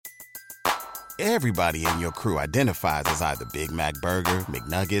Everybody in your crew identifies as either Big Mac Burger,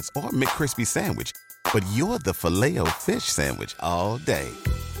 McNuggets, or McCrispy Sandwich. But you're the Filet-O-Fish Sandwich all day.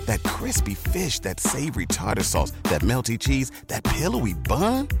 That crispy fish, that savory tartar sauce, that melty cheese, that pillowy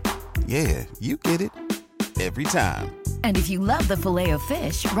bun. Yeah, you get it. Every time. And if you love the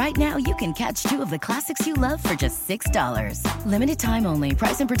Filet-O-Fish, right now you can catch two of the classics you love for just $6. Limited time only.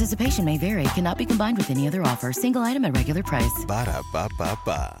 Price and participation may vary. Cannot be combined with any other offer. Single item at regular price.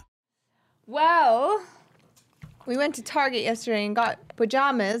 Ba-da-ba-ba-ba. Well, we went to Target yesterday and got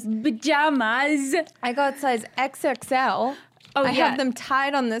pajamas. Pajamas. I got size XXL. Oh, I have them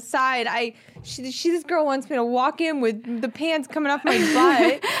tied on the side. This girl wants me to walk in with the pants coming off my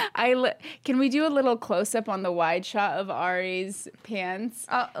butt. Can we do a little close-up on the wide shot of Ari's pants?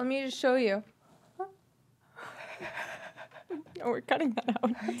 Let me just show you. Oh, we're cutting that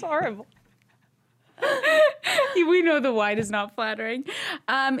out. That's horrible. We know the wide is not flattering.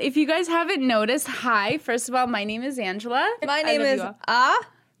 If you guys haven't noticed, hi. First of all, my name is Angela. My name is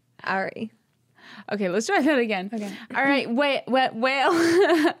Ari. Okay, let's try that again. Okay. All right. Whale.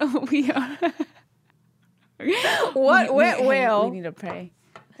 We are. What whale? We need to pray.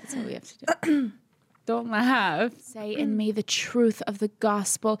 That's what we have to do. Don't laugh. Say, and may the truth of the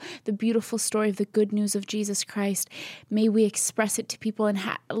gospel, the beautiful story of the good news of Jesus Christ, may we express it to people and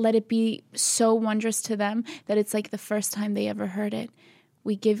let it be so wondrous to them that it's like the first time they ever heard it.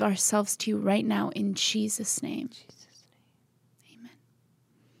 We give ourselves to you right now in Jesus' name.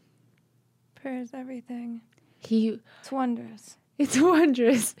 Prayer is everything. It's wondrous. It's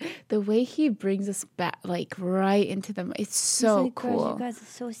wondrous. The way he brings us back, like right into them. It's so cool. You guys are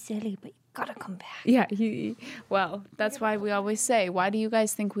so silly, but you gotta come back. Yeah. Well, that's why we always say, why do you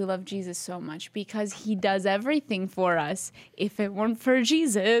guys think we love Jesus so much? Because he does everything for us. If it weren't for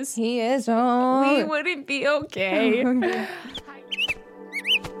Jesus, he is. We wouldn't be okay.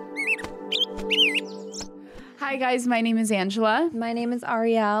 Hi guys, my name is Angela. My name is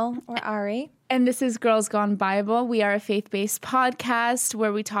Ariel, or Ari. And this is Girls Gone Bible. We are a faith-based podcast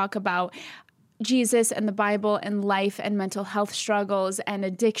where we talk about Jesus and the Bible and life and mental health struggles and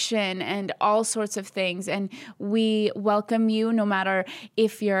addiction and all sorts of things. And we welcome you no matter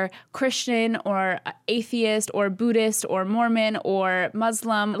if you're Christian or atheist or Buddhist or Mormon or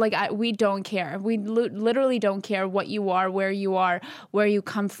Muslim. We don't care. We literally don't care what you are, where you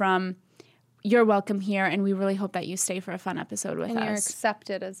come from. You're welcome here, and we really hope that you stay for a fun episode with us. And you're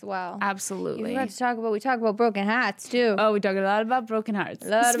accepted as well. Absolutely. We talk about broken hearts, too. Oh, we talk a lot about broken hearts.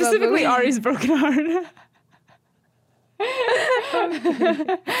 Specifically, Ari's broken heart.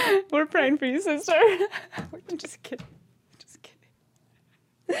 We're praying for you, sister. I'm just kidding.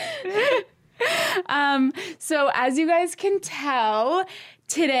 So as you guys can tell,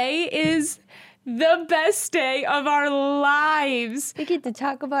 today is the best day of our lives. We get to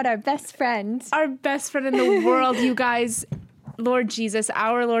talk about our best friend. Our best friend in the world, you guys. Lord Jesus,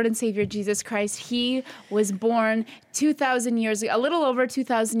 our Lord and Savior Jesus Christ. He was born 2,000 years ago, a little over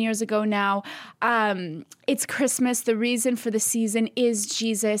 2,000 years ago now. It's Christmas. The reason for the season is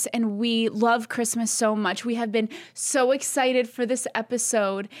Jesus, and we love Christmas so much. We have been so excited for this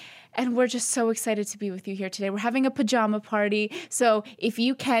episode. And we're just so excited to be with you here today. We're having a pajama party. So if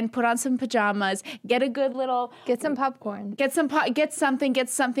you can, put on some pajamas, get a good little... Get some popcorn. Get something,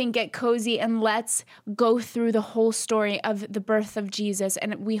 get cozy, and let's go through the whole story of the birth of Jesus.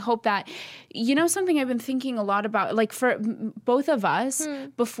 And we hope that, something I've been thinking a lot about, like for both of us,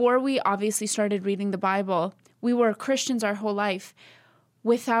 before we obviously started reading the Bible, we were Christians our whole life,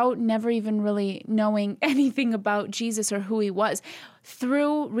 without never even really knowing anything about Jesus or who he was.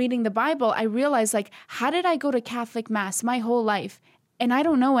 Through reading the Bible, I realized, how did I go to Catholic Mass my whole life? And I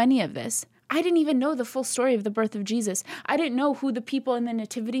don't know any of this. I didn't even know the full story of the birth of Jesus. I didn't know who the people in the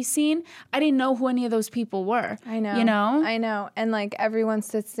nativity scene, I didn't know who any of those people were. I know. I know. And everyone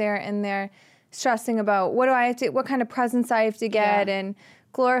sits there and they're stressing about what kind of presents I have to get, and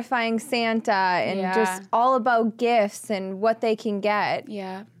glorifying Santa, and just all about gifts and what they can get.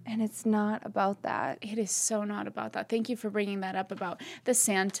 Yeah. And it's not about that. It is so not about that. Thank you for bringing that up about the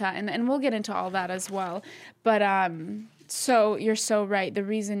Santa, and we'll get into all that as well. But so you're so right. The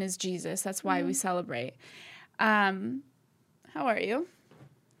reason is Jesus. That's why we celebrate. How are you?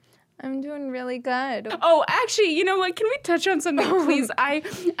 I'm doing really good. Oh, actually, you know what? Can we touch on something, please?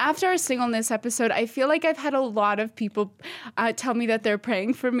 After our singleness episode, I feel like I've had a lot of people tell me that they're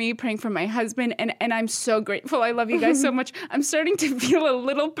praying for me, praying for my husband, and I'm so grateful. I love you guys so much. I'm starting to feel a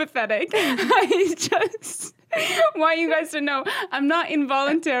little pathetic. want you guys to know I'm not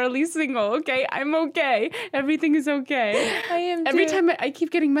involuntarily single, okay? I'm okay. Everything is okay. I am Every too. time I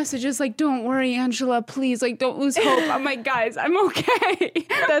keep getting messages like, don't worry, Angela, please, like, don't lose hope. I'm like, guys, I'm okay.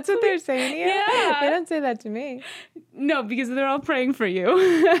 That's what they're saying to you? Yeah. They don't say that to me. No, because they're all praying for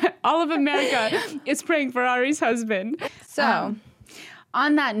you. All of America is praying for Ari's husband. So...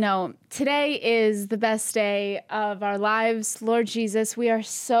 On that note, today is the best day of our lives. Lord Jesus, we are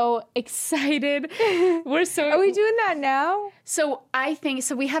so excited. Are we doing that now? So I think,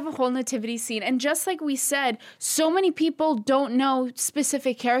 so we have a whole nativity scene. And just like we said, so many people don't know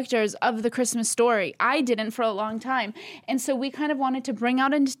specific characters of the Christmas story. I didn't for a long time. And so we kind of wanted to bring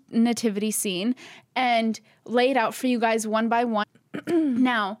out a nativity scene and lay it out for you guys one by one.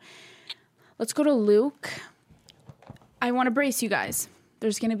 Now, let's go to Luke. I want to brace you guys.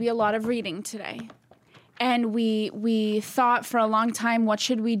 There's going to be a lot of reading today. And we thought for a long time, what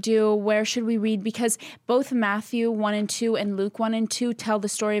should we do? Where should we read? Because both Matthew 1 and 2 and Luke 1 and 2 tell the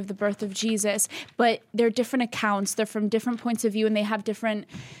story of the birth of Jesus. But they're different accounts. They're from different points of view, and they have different...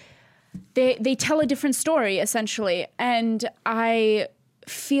 They tell a different story, essentially. And I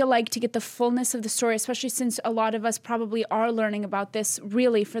feel like to get the fullness of the story, especially since a lot of us probably are learning about this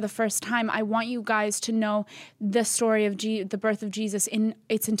really for the first time, I want you guys to know the story of the birth of Jesus in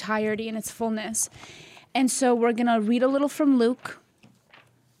its entirety, in its fullness. And so we're going to read a little from Luke.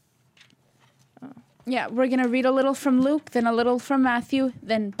 Yeah, we're going to read a little from Luke, then a little from Matthew,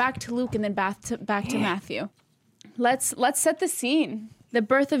 then back to Luke, and then back to Matthew. Let's set the scene. The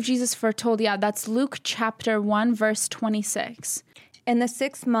birth of Jesus foretold. Yeah, that's Luke chapter 1, verse 26. In the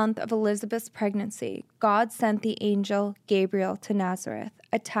 6th month of Elizabeth's pregnancy, God sent the angel Gabriel to Nazareth,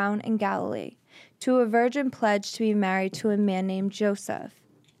 a town in Galilee, to a virgin pledged to be married to a man named Joseph,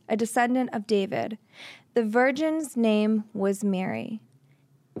 a descendant of David. The virgin's name was Mary.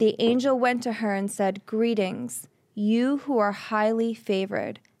 The angel went to her and said, "Greetings, you who are highly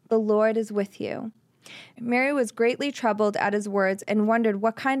favored. The Lord is with you." Mary was greatly troubled at his words and wondered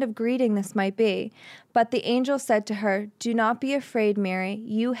what kind of greeting this might be. But the angel said to her, "Do not be afraid, Mary.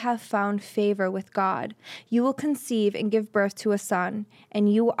 You have found favor with God. You will conceive and give birth to a son,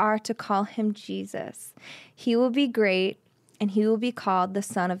 and you are to call him Jesus. He will be great, and he will be called the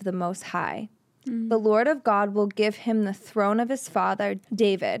Son of the Most High. The Lord of God will give him the throne of his father,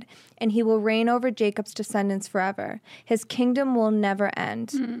 David, and he will reign over Jacob's descendants forever. His kingdom will never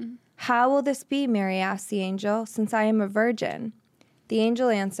end." "How will this be?" Mary asked the angel, "since I am a virgin?" The angel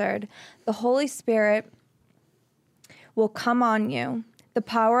answered, "The Holy Spirit will come on you. The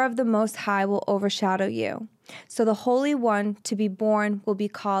power of the Most High will overshadow you. So the Holy One to be born will be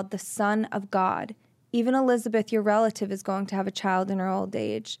called the Son of God. Even Elizabeth, your relative, is going to have a child in her old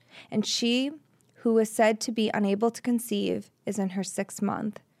age, and she, who is said to be unable to conceive, is in her 6th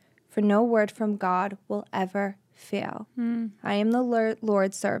month. For no word from God will ever fail. I am the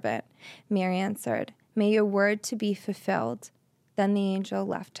Lord's servant." Mary answered, "May your word to be fulfilled." Then the angel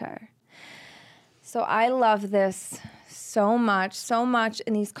left her. So I love this so much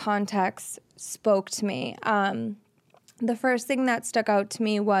in these contexts spoke to me. The first thing that stuck out to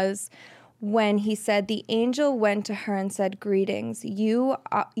me was when he said, the angel went to her and said, "Greetings, you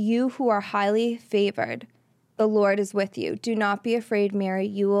who are highly favored. The Lord is with you. Do not be afraid, Mary.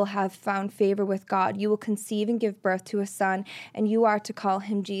 You will have found favor with God. You will conceive and give birth to a son, and you are to call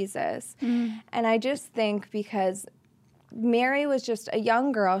him Jesus." And I just think because Mary was just a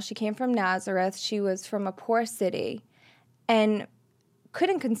young girl. She came from Nazareth. She was from a poor city and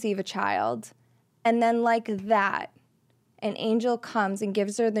couldn't conceive a child. And then like that, an angel comes and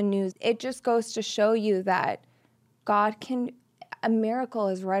gives her the news. It just goes to show you that a miracle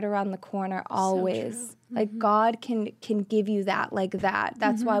is right around the corner always. So like God can give you that like that.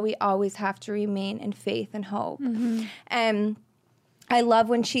 That's why we always have to remain in faith and hope. And I love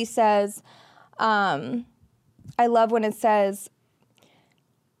when she says, I love when it says,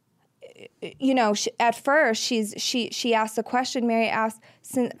 you know, at first she asks a question. Mary asks,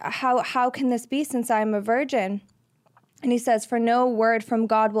 how can this be since I'm a virgin? And he says, "For no word from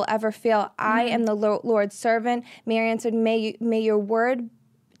God will ever fail. I am the Lord's servant." Mary answered, may your word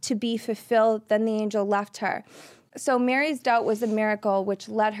to be fulfilled." Then the angel left her. So Mary's doubt was a miracle which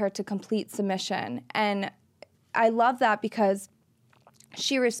led her to complete submission. And I love that because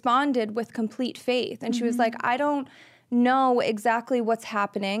she responded with complete faith. And she was like, I don't know exactly what's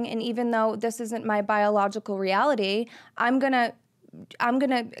happening. And even though this isn't my biological reality, I'm going to,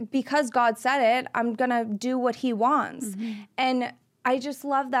 because God said it, I'm going to do what he wants. And I just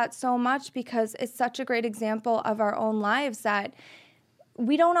love that so much because it's such a great example of our own lives that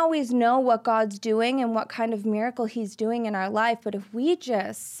we don't always know what God's doing and what kind of miracle he's doing in our life. But if we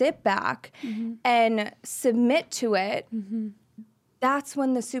just sit back and submit to it, that's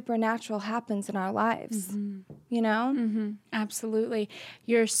when the supernatural happens in our lives, you know? Absolutely.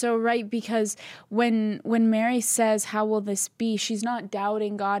 You're so right, because when Mary says, how will this be? She's not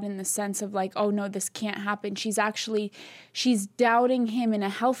doubting God in the sense of like, oh no, this can't happen. She's doubting him in a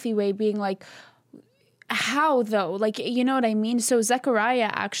healthy way, being like, how though? Like, you know what I mean? So Zechariah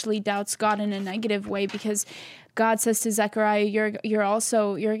actually doubts God in a negative way, because God says to Zechariah, you're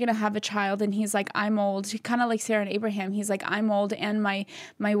going to have a child. And he's like, I'm old. Kind of like Sarah and Abraham. He's like, I'm old and my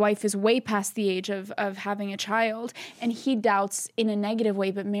wife is way past the age of having a child. And he doubts in a negative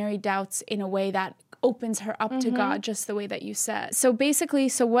way, but Mary doubts in a way that opens her up to God, just the way that you said. So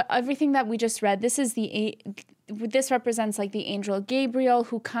basically, everything that we just read, this represents like the angel Gabriel,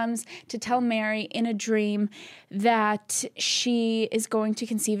 who comes to tell Mary in a dream that she is going to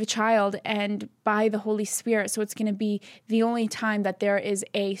conceive a child, and by the Holy Spirit. So it's going to be the only time that there is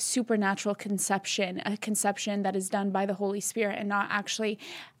a supernatural conception, a conception that is done by the Holy Spirit and not actually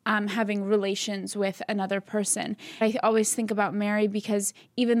having relations with another person. I always think about Mary, because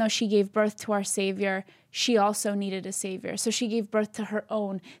even though she gave birth to our Savior, she also needed a Savior. So she gave birth to her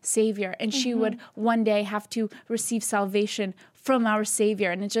own Savior, and she would one day have to receive salvation from our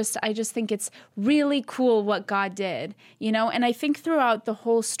Savior. And I just think it's really cool what God did, you know? And I think throughout the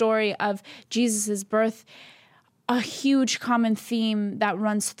whole story of Jesus's birth, a huge common theme that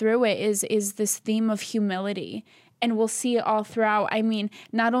runs through it is this theme of humility. And we'll see it all throughout. I mean,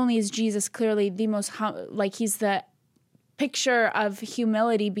 not only is Jesus clearly the most, he's the picture of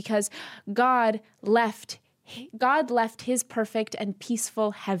humility, because God left his perfect and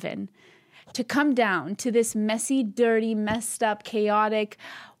peaceful heaven to come down to this messy, dirty, messed up, chaotic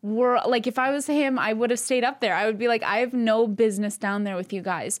world. Like, if I was him, I would have stayed up there. I would be like, I have no business down there with you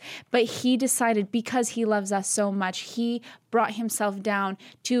guys. But he decided, because he loves us so much, he brought himself down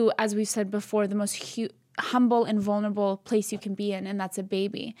to, as we've said before, the most humble and vulnerable place you can be in, and that's a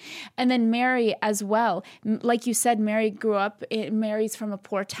baby. And then Mary as well. Like you said, Mary's from a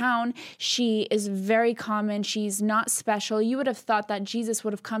poor town. She is very common. She's not special. You would have thought that Jesus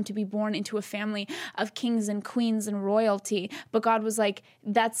would have come to be born into a family of kings and queens and royalty. But God was like,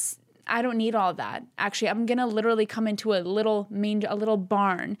 I don't need all that. Actually, I'm going to literally come into a little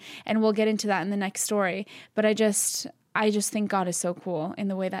barn, and we'll get into that in the next story. But I just think God is so cool in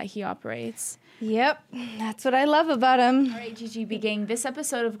the way that he operates. Yep, that's what I love about him. All right, GGB gang, this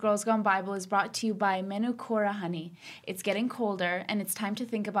episode of Girls Gone Bible is brought to you by Menukora Honey. It's getting colder, and it's time to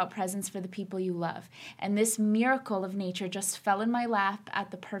think about presents for the people you love. And this miracle of nature just fell in my lap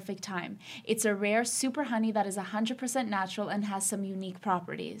at the perfect time. It's a rare super honey that is 100% natural and has some unique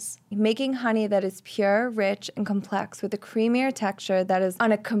properties. Making honey that is pure, rich, and complex with a creamier texture that is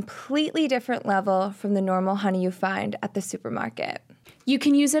on a completely different level from the normal honey you find at the supermarket. You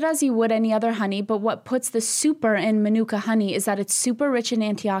can use it as you would any other honey, but what puts the super in Manuka honey is that it's super rich in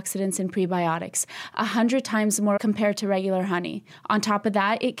antioxidants and prebiotics, 100 times more compared to regular honey. On top of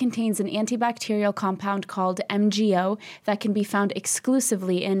that, it contains an antibacterial compound called MGO that can be found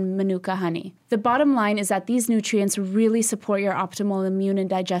exclusively in Manuka honey. The bottom line is that these nutrients really support your optimal immune and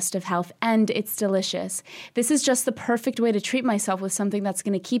digestive health, and it's delicious. This is just the perfect way to treat myself with something that's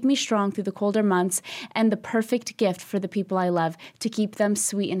going to keep me strong through the colder months, and the perfect gift for the people I love to keep them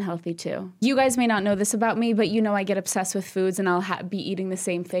sweet and healthy too. You guys may not know this about me, but you know I get obsessed with foods, and I'll be eating the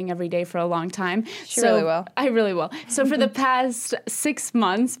same thing every day for a long time. Really will. I really will. So for the past 6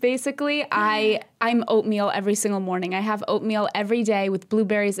 months, basically, I'm oatmeal every single morning. I have oatmeal every day with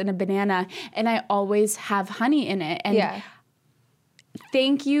blueberries and a banana, and I always have honey in it. And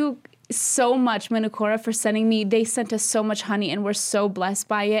thank you so much, Menukora, for sending me. They sent us so much honey, and we're so blessed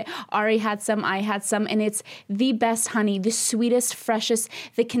by it. Ari had some, I had some, and it's the best honey, the sweetest, freshest.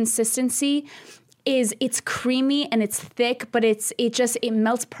 The consistency it's creamy and it's thick, but it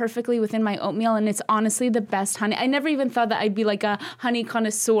melts perfectly within my oatmeal, and it's honestly the best honey. I never even thought that I'd be like a honey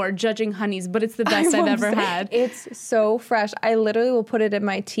connoisseur judging honeys, but it's the best I've ever had. It's so fresh. I literally will put it in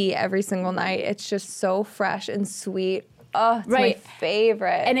my tea every single night. It's just so fresh and sweet. Oh, it's my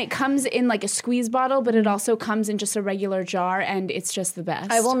favorite. And it comes in like a squeeze bottle, but it also comes in just a regular jar, and it's just the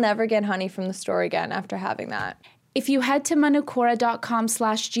best. I will never get honey from the store again after having that. If you head to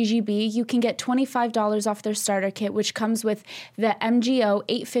manukora.com/GGB, you can get $25 off their starter kit, which comes with the MGO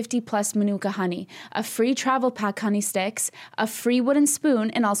 850 Plus Manuka honey, a free travel pack honey sticks, a free wooden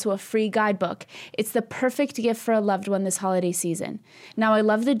spoon, and also a free guidebook. It's the perfect gift for a loved one this holiday season. Now, I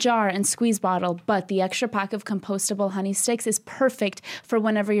love the jar and squeeze bottle, but the extra pack of compostable honey sticks is perfect for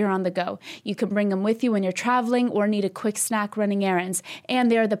whenever you're on the go. You can bring them with you when you're traveling or need a quick snack running errands, and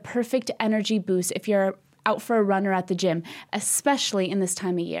they are the perfect energy boost if you're out for a run or at the gym, especially in this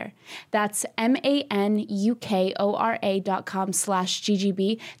time of year. That's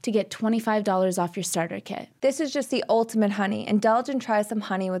manukora.com/GGB to get $25 off your starter kit. This is just the ultimate honey. Indulge and try some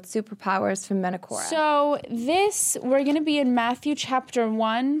honey with superpowers from Manukora. So we're going to be in Matthew chapter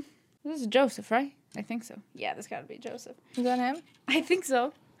 1. This is Joseph, right? I think so. Yeah, this got to be Joseph. Is that him? I think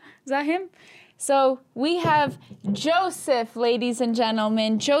so. Is that him? So we have Joseph, ladies and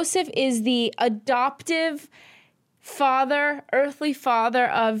gentlemen. Joseph is the adoptive father, earthly father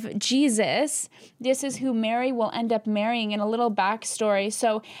of Jesus. This is who Mary will end up marrying. In a little backstory.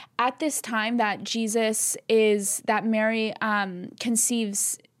 So at this time that Mary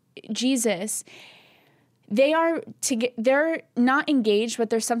conceives Jesus, they're not engaged, but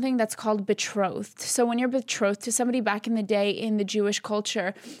there's something that's called betrothed. So when you're betrothed to somebody back in the day in the Jewish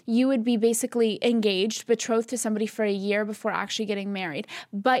culture, you would be basically betrothed to somebody for a year before actually getting married.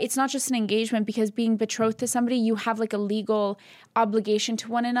 But it's not just an engagement, because being betrothed to somebody, you have like a legal obligation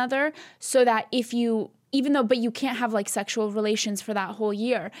to one another, so that but you can't have like sexual relations for that whole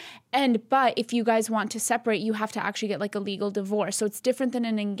year. But if you guys want to separate, you have to actually get like a legal divorce. So it's different than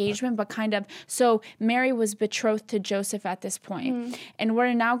an engagement, but kind of. So Mary was betrothed to Joseph at this point. And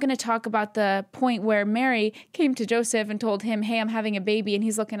we're now going to talk about the point where Mary came to Joseph and told him, hey, I'm having a baby. And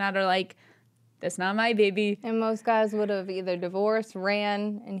he's looking at her like, that's not my baby. And most guys would have either divorced,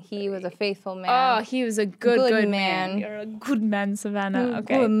 ran, and he was a faithful man. Oh, he was a good man. You're a good man, Savannah.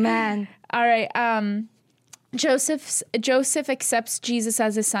 Okay. Good man. All right. Joseph accepts Jesus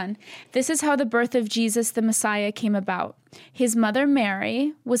as his son. This is how the birth of Jesus, the Messiah, came about. His mother,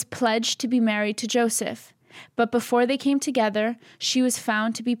 Mary, was pledged to be married to Joseph. But before they came together, she was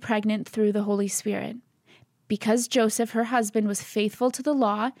found to be pregnant through the Holy Spirit. Because Joseph, her husband, was faithful to the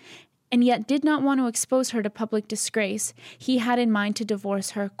law and yet did not want to expose her to public disgrace, he had in mind to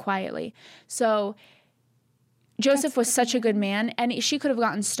divorce her quietly. So Joseph was such a good man, and she could have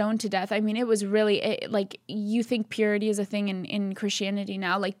gotten stoned to death. I mean, it was really, you think purity is a thing in Christianity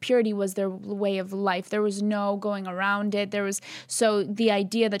now. Like, purity was their way of life. There was no going around it. So the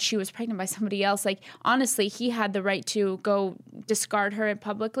idea that she was pregnant by somebody else, like, honestly, he had the right to go discard her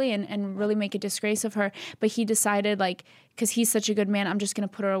publicly and really make a disgrace of her. But he decided, like, because he's such a good man, I'm just going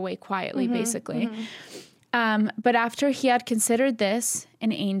to put her away quietly, basically. But after he had considered this,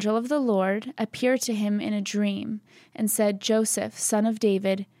 an angel of the Lord appeared to him in a dream and said, Joseph, son of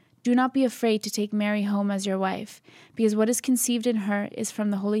David, do not be afraid to take Mary home as your wife, because what is conceived in her is from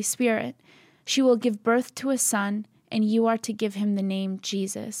the Holy Spirit. She will give birth to a son, and you are to give him the name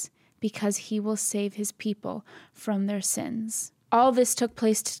Jesus, because he will save his people from their sins. All this took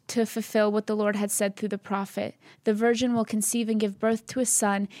place to fulfill what the Lord had said through the prophet. The virgin will conceive and give birth to a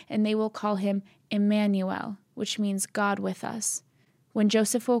son, and they will call him Emmanuel, which means God with us. When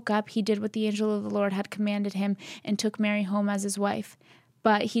Joseph woke up, he did what the angel of the Lord had commanded him and took Mary home as his wife.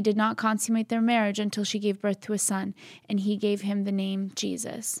 But he did not consummate their marriage until she gave birth to a son, and he gave him the name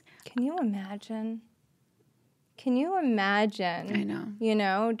Jesus. Can you imagine? I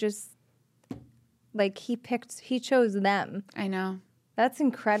know. Just like he chose them. I know. That's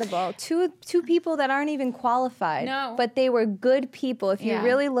incredible. Two people that aren't even qualified. No. But they were good people. If you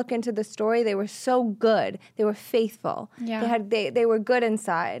really look into the story, they were so good. They were faithful. Yeah. They were good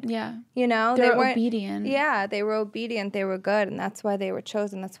inside. Yeah. You know? They were obedient. Yeah, they were obedient. They were good, and that's why they were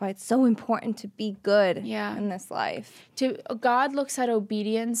chosen. That's why it's so important to be good in this life. God looks at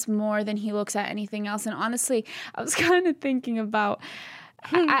obedience more than he looks at anything else. And honestly, I was kind of thinking about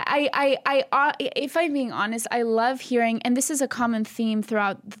if I'm being honest, I love hearing, and this is a common theme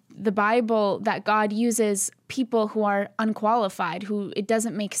throughout the Bible, that God uses people who are unqualified, who it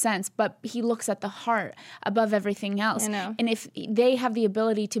doesn't make sense, but he looks at the heart above everything else. I know. And if they have the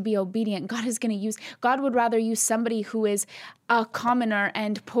ability to be obedient, God would rather use somebody who is a commoner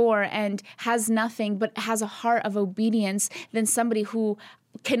and poor and has nothing, but has a heart of obedience, than somebody who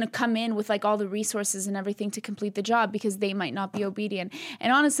can come in with like all the resources and everything to complete the job, because they might not be obedient.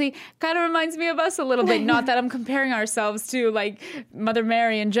 And honestly, kind of reminds me of us a little bit. Not that I'm comparing ourselves to like Mother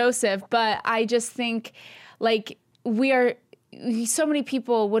Mary and Joseph, but I just think like so many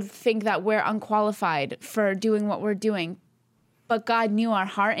people would think that we're unqualified for doing what we're doing. But God knew our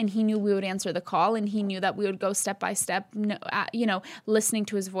heart, and he knew we would answer the call, and he knew that we would go step by step, listening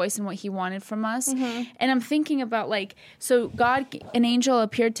to his voice and what he wanted from us. And I'm thinking about like, so God, an angel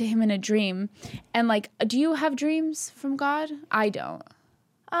appeared to him in a dream. And like, do you have dreams from God? I don't.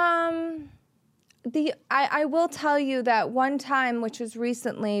 I will tell you that one time, which was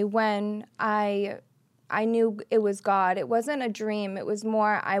recently, when I knew it was God, it wasn't a dream. It was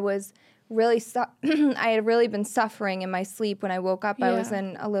more, I was really, I had really been suffering in my sleep. When I woke up, I was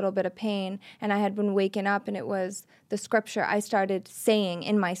in a little bit of pain, and I had been waking up, and it was the scripture I started saying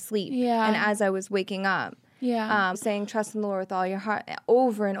in my sleep. And as I was waking up, saying, trust in the Lord with all your heart,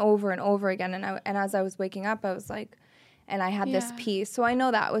 over and over and over again. And as I was waking up, I was like, and I had this peace. So I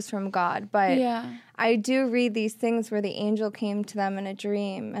know that was from God. But I do read these things where the angel came to them in a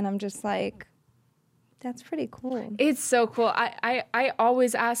dream, and I'm just like, that's pretty cool. It's so cool. I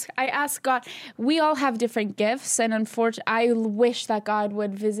always ask God, we all have different gifts, and unfortunately, I wish that God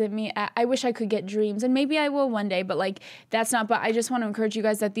would visit me. I wish I could get dreams, and maybe I will one day, but like, that's not, but I just want to encourage you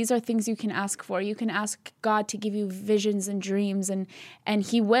guys that these are things you can ask for. You can ask God to give you visions and dreams, and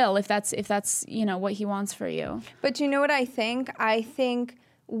he will, if that's, what he wants for you. But you know what I think? I think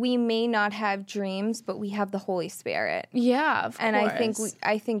we may not have dreams, but we have the Holy Spirit. Yeah, of course. And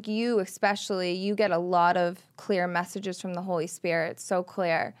I think you especially, you get a lot of clear messages from the Holy Spirit, so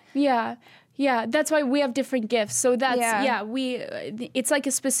clear. Yeah. Yeah, that's why we have different gifts. So that's, it's like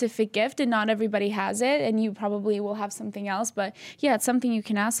a specific gift, and not everybody has it, and you probably will have something else, but yeah, it's something you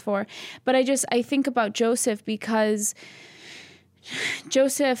can ask for. But I think about Joseph, because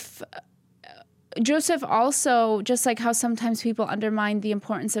Joseph also, just like how sometimes people undermine the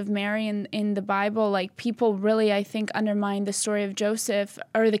importance of Mary in the Bible, like people really, I think, undermine the story of Joseph,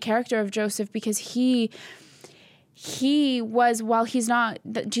 or the character of Joseph, because he was, while he's not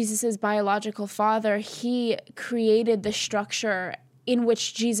Jesus' biological father, he created the structure in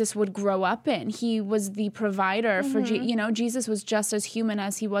which Jesus would grow up in. He was the provider for, Jesus was just as human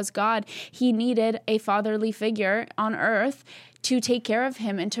as he was God. He needed a fatherly figure on earth to take care of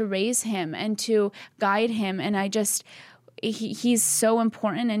him and to raise him and to guide him. And he's so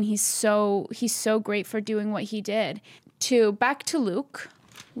important, and he's so great for doing what he did. Back to Luke.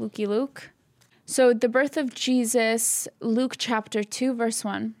 So the birth of Jesus, Luke chapter 2, verse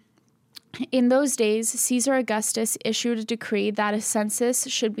 1. In those days, Caesar Augustus issued a decree that a census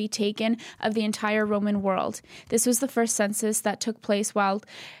should be taken of the entire Roman world. This was the first census that took place while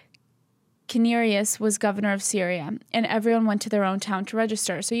Quirinius was governor of Syria, and everyone went to their own town to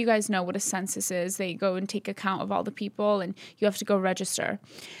register. So you guys know what a census is. They go and take account of all the people, and you have to go register.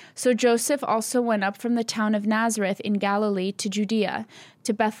 So Joseph also went up from the town of Nazareth in Galilee to Judea,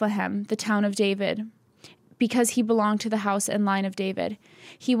 to Bethlehem, the town of David, because he belonged to the house and line of David.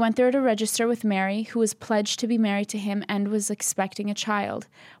 He went there to register with Mary, who was pledged to be married to him and was expecting a child.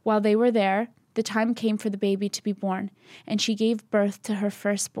 While they were there, the time came for the baby to be born, and she gave birth to her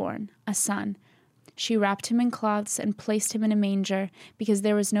firstborn, a son. She wrapped him in cloths and placed him in a manger, because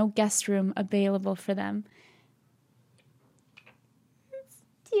there was no guest room available for them.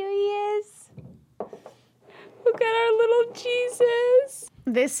 Here he is. Look at our little Jesus.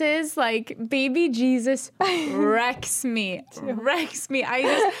 This is like, baby Jesus wrecks me. I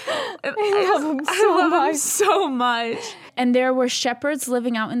love him so much. And there were shepherds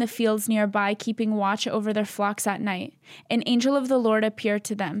living out in the fields nearby, keeping watch over their flocks at night. An angel of the Lord appeared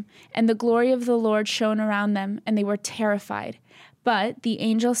to them, and the glory of the Lord shone around them, and they were terrified. But the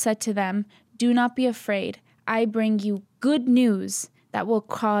angel said to them, "Do not be afraid. I bring you good news that will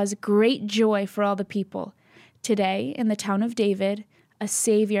cause great joy for all the people. Today, in the town of David, a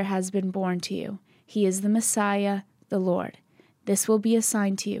Savior has been born to you. He is the Messiah, the Lord. This will be a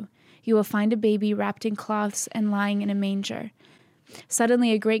sign to you. You will find a baby wrapped in cloths and lying in a manger."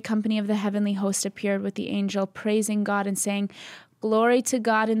 Suddenly, a great company of the heavenly host appeared with the angel, praising God and saying, "Glory to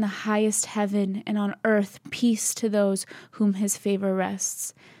God in the highest heaven, and on earth peace to those whom his favor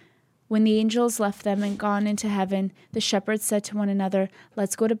rests." When the angels left them and gone into heaven, the shepherds said to one another,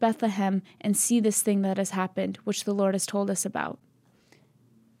 "Let's go to Bethlehem and see this thing that has happened, which the Lord has told us about."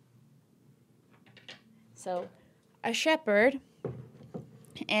 So, a shepherd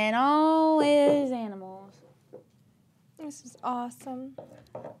and all his animals. This is awesome.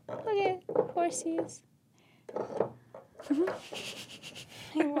 Look at horses.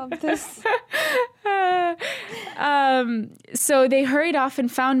 I love this. So they hurried off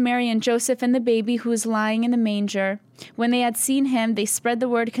and found Mary and Joseph and the baby who was lying in the manger. When they had seen him, they spread the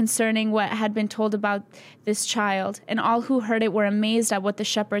word concerning what had been told about this child, and all who heard it were amazed at what the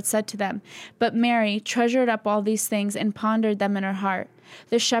shepherds said to them. But Mary treasured up all these things and pondered them in her heart.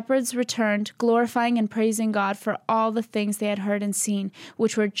 The shepherds returned, glorifying and praising God for all the things they had heard and seen,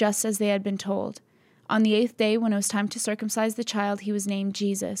 which were just as they had been told. On the 8th day, when it was time to circumcise the child, he was named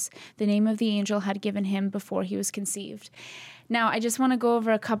Jesus, the name of the angel had given him before he was conceived. Now, I just want to go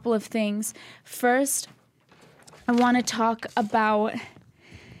over a couple of things. First, I want to talk about...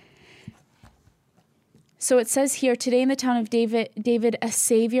 So it says here, today in the town of David, a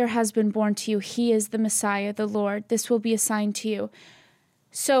Savior has been born to you. He is the Messiah, the Lord. This will be a sign to you.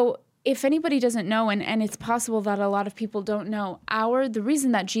 So if anybody doesn't know, and it's possible that a lot of people don't know, the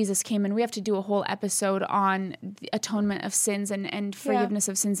reason that Jesus came, and we have to do a whole episode on the atonement of sins and forgiveness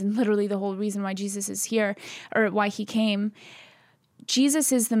of sins, and literally the whole reason why Jesus is here, or why he came.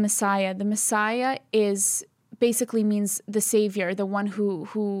 Jesus is the Messiah. The Messiah basically means the Savior, the one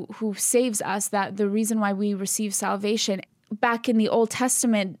who saves us, that the reason why we receive salvation. Back in the Old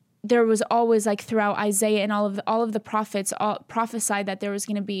Testament, there was always, like throughout Isaiah and all of the prophets prophesied that there was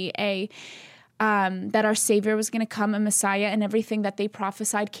going to be that our Savior was going to come, a Messiah, and everything that they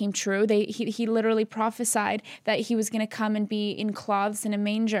prophesied came true. He literally prophesied that he was going to come and be in cloths in a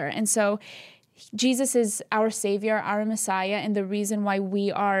manger. And so Jesus is our Savior, our Messiah, and the reason why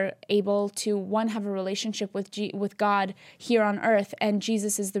we are able to, one, have a relationship with God here on earth, and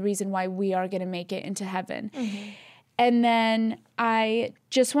Jesus is the reason why we are going to make it into heaven. Mm-hmm. And then I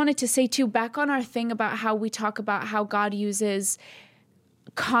just wanted to say, too, back on our thing about how we talk about how God uses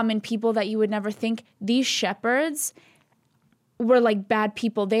common people that you would never think. These shepherds were like bad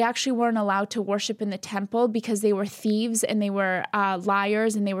people. They actually weren't allowed to worship in the temple because they were thieves and they were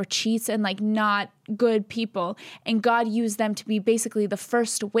liars and they were cheats and like not good people. And God used them to be basically the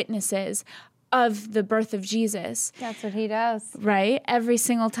first witnesses of the birth of Jesus. That's what he does. Right? Every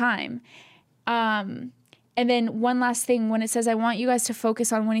single time. And then one last thing, when it says, I want you guys to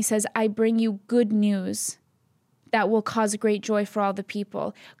focus on when he says, I bring you good news that will cause great joy for all the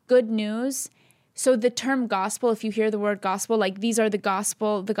people. Good news. So the term gospel, if you hear the word gospel, like these are the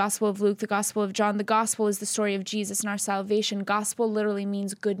gospel of Luke, the gospel of John. The gospel is the story of Jesus and our salvation. Gospel literally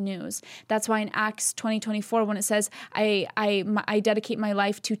means good news. That's why in Acts 20:24, when it says, I dedicate my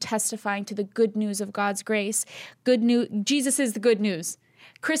life to testifying to the good news of God's grace. Good news. Jesus is the good news.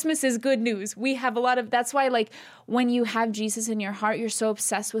 Christmas is good news. We have that's why, like, when you have Jesus in your heart, you're so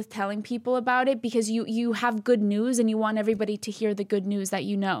obsessed with telling people about it because you have good news and you want everybody to hear the good news that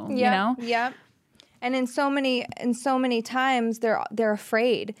you know, you know? Yeah. And in so many times they're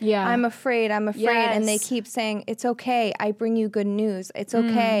afraid. Yeah. I'm afraid. Yes. And they keep saying, it's okay. I bring you good news. It's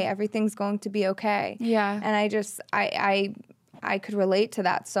okay. Everything's going to be okay. Yeah. And I could relate to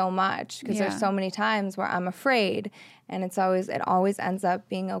that so much because there's so many times where I'm afraid and it always ends up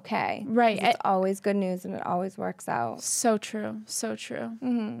being okay. Right. It's always good news and it always works out. So true. So true.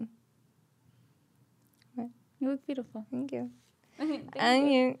 Mm-hmm. Right. You look beautiful. Thank you.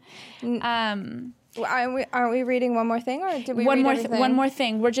 Thank you. Aren't we reading one more thing, or did we one read more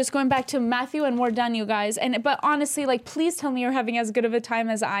thing? We're just going back to Matthew, and we're done, you guys. But honestly, like, please tell me you're having as good of a time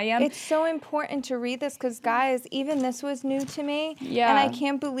as I am. It's so important to read this because, guys, even this was new to me. Yeah. And I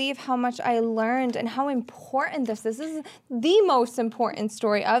can't believe how much I learned and how important this is. This is the most important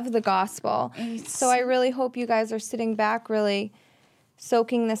story of the gospel. So I really hope you guys are sitting back, really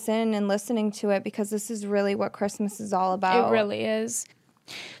soaking this in and listening to it, because this is really what Christmas is all about. It really is.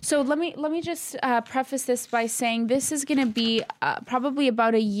 So let me just preface this by saying this is going to be probably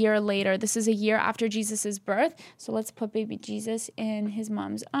about a year later. This is a year after Jesus' birth. So let's put baby Jesus in his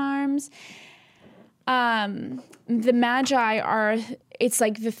mom's arms. The Magi it's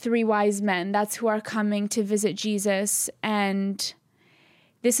like the three wise men. That's who are coming to visit Jesus. And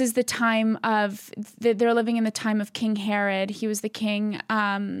this is the time they're living in the time of King Herod. He was the king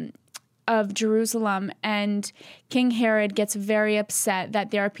of Jerusalem, and King Herod gets very upset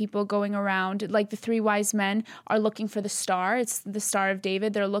that there are people going around, like the three wise men are looking for the star. It's the Star of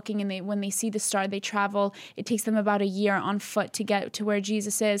David. They're looking, and when they see the star, they travel. It takes them about a year on foot to get to where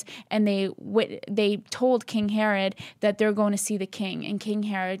Jesus is, and they told King Herod that they're going to see the king, and King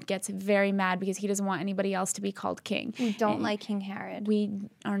Herod gets very mad because he doesn't want anybody else to be called king. We don't like King Herod. We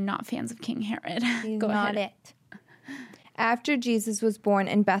are not fans of King Herod. He's not it. After Jesus was born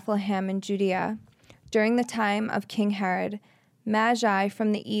in Bethlehem in Judea, during the time of King Herod, Magi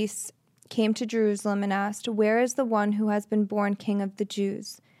from the east came to Jerusalem and asked, "Where is the one who has been born King of the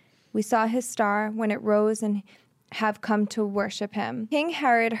Jews? We saw his star when it rose and have come to worship him." King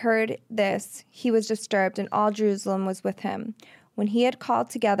Herod heard this. He was disturbed, and all Jerusalem was with him. When he had called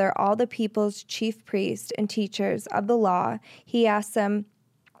together all the people's chief priests and teachers of the law, he asked them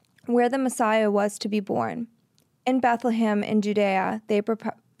where the Messiah was to be born. In Bethlehem in Judea,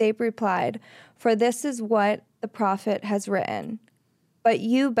 they replied, "For this is what the prophet has written. But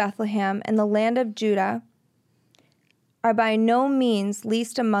you, Bethlehem, in the land of Judah, are by no means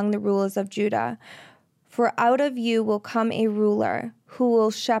least among the rulers of Judah. For out of you will come a ruler who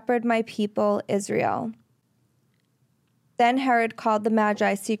will shepherd my people Israel." Then Herod called the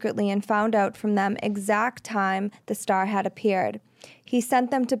Magi secretly and found out from them exact time the star had appeared. He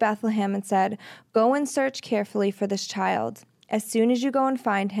sent them to Bethlehem and said, "Go and search carefully for this child. As soon as you go and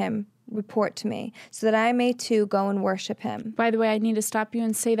find him, report to me, so that I may too go and worship him." By the way, I need to stop you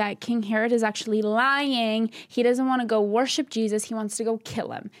and say that King Herod is actually lying. He doesn't want to go worship Jesus. He wants to go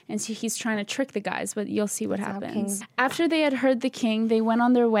kill him. And so he's trying to trick the guys, but you'll see what happens. After they had heard the king, they went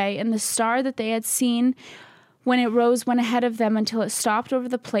on their way, and the star that they had seen when it rose went ahead of them until it stopped over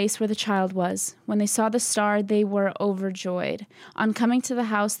the place where the child was. When they saw the star, they were overjoyed. On coming to the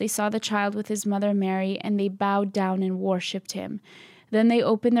house, they saw the child with his mother Mary, and they bowed down and worshipped him. Then they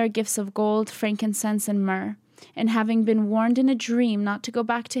opened their gifts of gold, frankincense, and myrrh. And having been warned in a dream not to go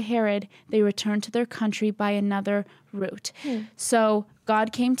back to Herod, they returned to their country by another route. So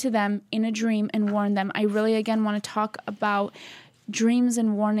God came to them in a dream and warned them. I really, again, want to talk about dreams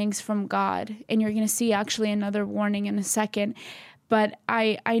and warnings from God. And you're going to see actually another warning in a second. But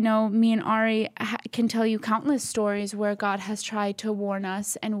I know me and Ari can tell you countless stories where God has tried to warn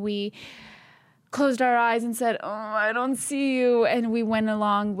us, and we closed our eyes and said, "Oh, I don't see you." And we went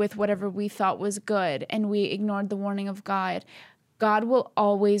along with whatever we thought was good, and we ignored the warning of God. God will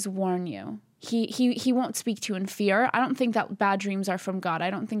always warn you. He won't speak to you in fear. I don't think that bad dreams are from God. I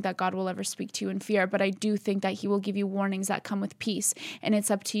don't think that God will ever speak to you in fear, but I do think that he will give you warnings that come with peace. And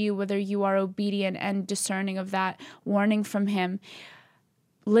it's up to you whether you are obedient and discerning of that warning from him.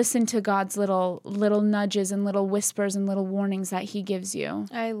 Listen to God's little nudges and little whispers and little warnings that he gives you.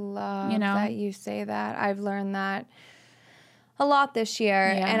 I love that you say that. I've learned that a lot this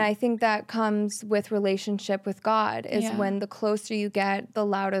year. And I think that comes with relationship with God is when the closer you get, the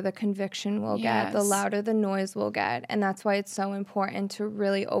louder the conviction will get, the louder the noise will get. And that's why it's so important to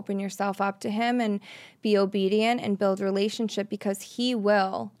really open yourself up to him and be obedient and build relationship, because he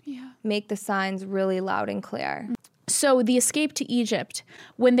will make the signs really loud and clear. So the escape to Egypt.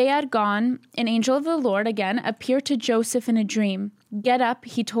 When they had gone, an angel of the Lord again appeared to Joseph in a dream. "Get up,"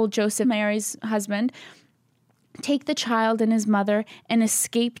 he told Joseph, Mary's husband. "Take the child and his mother and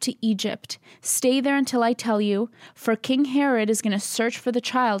escape to Egypt. Stay there until I tell you, for King Herod is going to search for the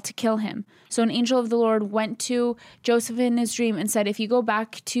child to kill him." So an angel of the Lord went to Joseph in his dream and said, "If you go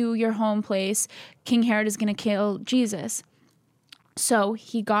back to your home place, King Herod is going to kill Jesus." So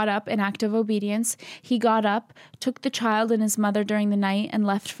he got up, in act of obedience. He got up, took the child and his mother during the night, and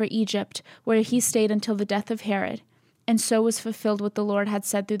left for Egypt, where he stayed until the death of Herod. And so was fulfilled what the Lord had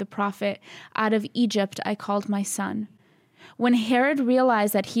said through the prophet, "Out of Egypt I called my son." When Herod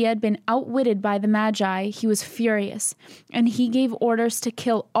realized that he had been outwitted by the Magi, he was furious, and he gave orders to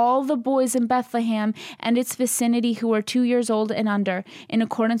kill all the boys in Bethlehem and its vicinity who were 2 years old and under, in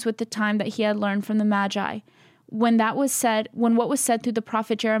accordance with the time that he had learned from the Magi. When what was said through the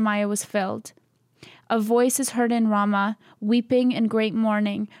prophet Jeremiah was filled. "A voice is heard in Ramah, weeping and great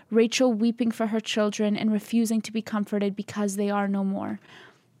mourning, Rachel weeping for her children and refusing to be comforted because they are no more."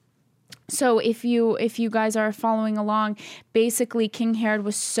 So if you guys are following along, basically King Herod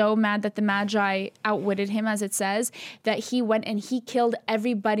was so mad that the Magi outwitted him, as it says, that he went and he killed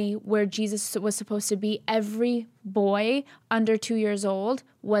everybody where Jesus was supposed to be. Every boy under 2 years old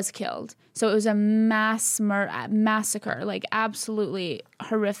was killed. So it was a massacre, like absolutely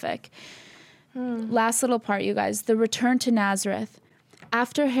horrific. Last little part, you guys, the return to Nazareth.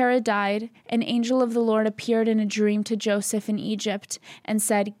 After Herod died, an angel of the Lord appeared in a dream to Joseph in Egypt and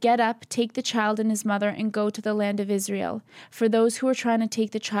said, "Get up, take the child and his mother, and go to the land of Israel, for those who are trying to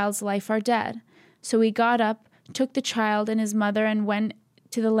take the child's life are dead." So he got up, took the child and his mother, and went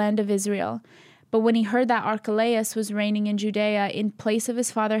to the land of Israel. But when he heard that Archelaus was reigning in Judea in place of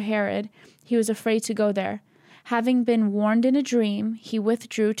his father Herod, he was afraid to go there. Having been warned in a dream, he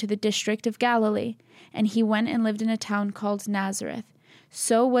withdrew to the district of Galilee, and he went and lived in a town called Nazareth.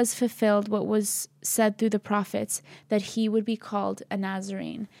 So was fulfilled what was said through the prophets, that he would be called a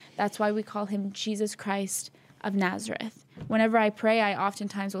Nazarene. That's why we call him Jesus Christ of Nazareth. Whenever I pray, I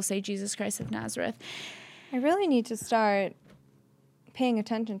oftentimes will say Jesus Christ of Nazareth. I really need to start paying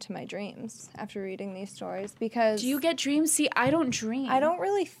attention to my dreams after reading these stories because... Do you get dreams? See, I don't dream. I don't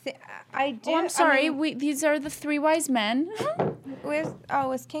really think... I do. Oh, I'm sorry. I mean, These are the 3 wise men.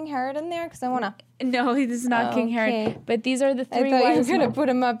 is King Herod in there? Because I want to... No, this is not King Herod. But these are the 3 wise men. I thought you were going to put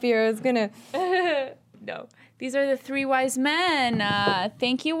him up here. I was going to... No. These are the 3 wise men.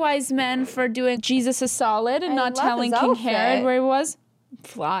 Thank you, wise men, for doing Jesus a solid and not telling King Herod where he was.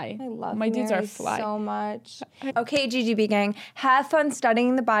 Fly. I love my Mary dudes are fly so much. Okay, GGB gang, have fun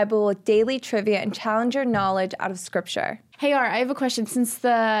studying the Bible with daily trivia and challenge your knowledge out of Scripture. Hey, R, I have a question. Since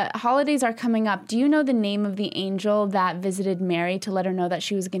the holidays are coming up, do you know the name of the angel that visited Mary to let her know that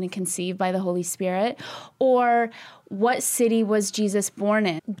she was going to conceive by the Holy Spirit? Or what city was Jesus born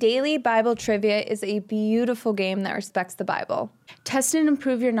in? Daily Bible Trivia is a beautiful game that respects the Bible. Test and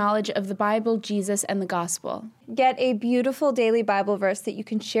improve your knowledge of the Bible, Jesus, and the gospel. Get a beautiful daily Bible verse that you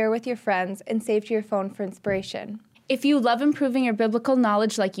can share with your friends and save to your phone for inspiration. If you love improving your biblical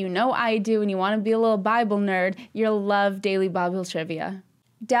knowledge like you know I do and you want to be a little Bible nerd, you'll love Daily Bible Trivia.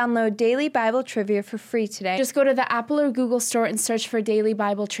 Download Daily Bible Trivia for free today. Just go to the Apple or Google store and search for Daily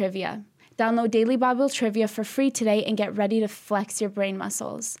Bible Trivia. Download Daily Bible Trivia for free today and get ready to flex your brain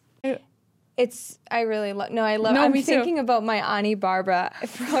muscles. I really love, I'm thinking about my Auntie Barbara,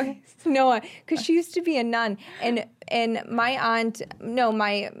 Noah, because she used to be a nun. And my aunt,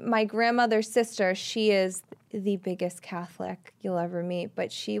 my grandmother's sister, she is the biggest Catholic you'll ever meet,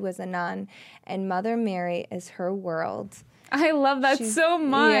 but she was a nun, and Mother Mary is her world. I love that so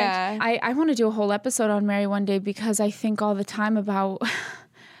much. Yeah. I want to do a whole episode on Mary one day because I think all the time about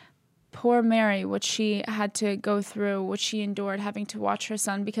poor Mary, what she had to go through, what she endured having to watch her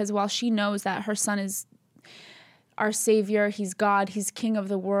son, because while she knows that her son is our Savior, he's God, he's King of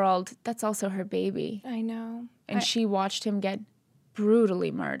the world, that's also her baby. I know. And she watched him get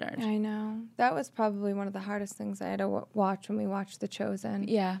brutally murdered. I know. That was probably one of the hardest things I had to watch when we watched The Chosen.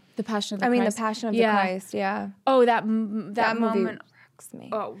 Yeah, The Passion of the Christ. The Passion of the Christ, yeah. Oh, that moment movie wrecks me.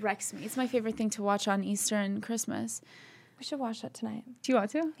 Oh, wrecks me. It's my favorite thing to watch on Easter and Christmas. We should watch that tonight. Do you want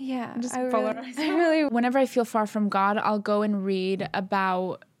to? Yeah. Whenever I feel far from God, I'll go and read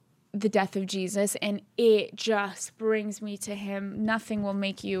about the death of Jesus, and it just brings me to him. Nothing will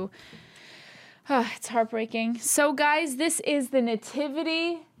make you... it's heartbreaking. So, guys, this is the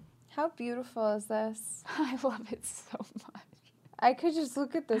Nativity. How beautiful is this? I love it so much. I could just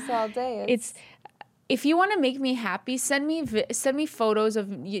look at this all day. If you want to make me happy, send me photos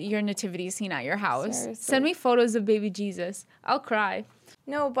of your nativity scene at your house. Seriously. Send me photos of baby Jesus. I'll cry.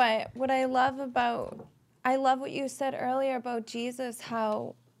 No, but what I love what you said earlier about Jesus,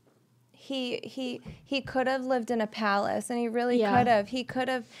 how he could have lived in a palace, and he really could have. He could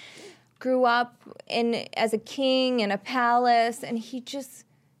have grew up as a king in a palace, and he just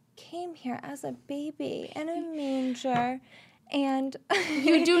came here as a baby in a manger. And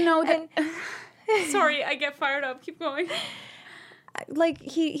you do know that. Sorry, I get fired up. Keep going. Like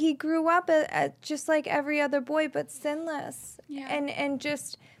he grew up just like every other boy, but sinless. Yeah. And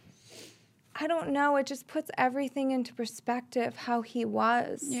just, I don't know. It just puts everything into perspective how he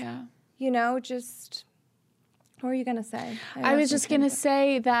was. Yeah. Just what were you gonna say? I was just gonna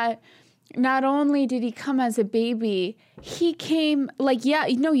say that not only did he come as a baby, he came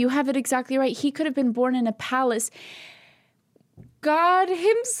you have it exactly right. He could have been born in a palace. God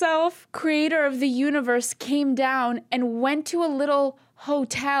himself, creator of the universe, came down and went to a little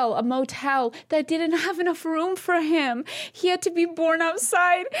a motel that didn't have enough room for him. He had to be born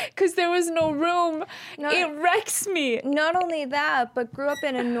outside because there was no room. It wrecks me. Not only that, but grew up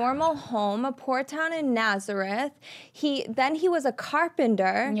in a normal home, a poor town in Nazareth. He was a carpenter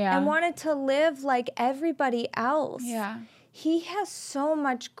and wanted to live like everybody else. Yeah. He has so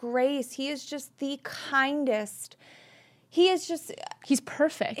much grace. He is just the kindest. He's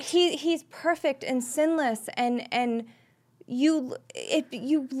perfect. He's perfect and sinless, and if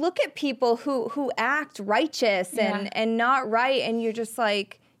you look at people who act righteous and not right, and you're just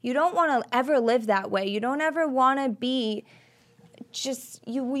like, you don't want to ever live that way. You don't ever want to be just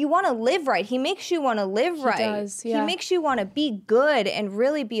you want to live right. He makes you want to live right. He does, yeah. He makes you want to be good and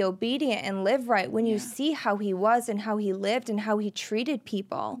really be obedient and live right when you see how he was and how he lived and how he treated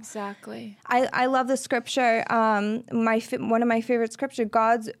people. Exactly. I love the scripture. One of my favorite scripture.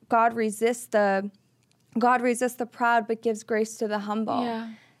 God resists the proud, but gives grace to the humble. Yeah.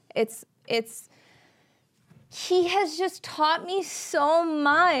 He has just taught me so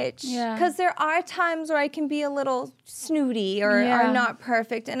much. Yeah. Because there are times where I can be a little snooty or not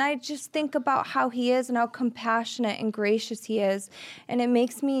perfect. And I just think about how he is and how compassionate and gracious he is. And it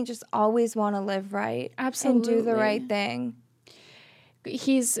makes me just always want to live right. Absolutely. And do the right thing.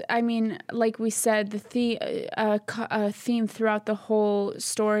 like we said, the theme throughout the whole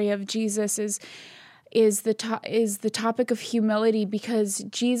story of Jesus is the topic of humility, because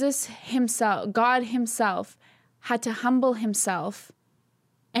Jesus himself, God himself, had to humble himself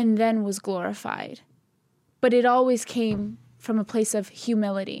and then was glorified. But it always came from a place of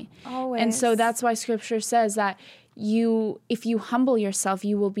humility. Always. And so that's why scripture says that if you humble yourself,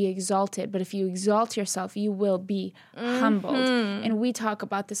 you will be exalted. But if you exalt yourself, you will be humbled. And we talk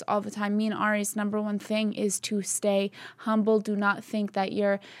about this all the time. Me and Ari's number one thing is to stay humble. Do not think that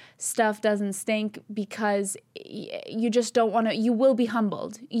your stuff doesn't stink because you just don't want to. You will be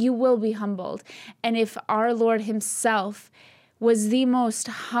humbled. You will be humbled. And if our Lord himself was the most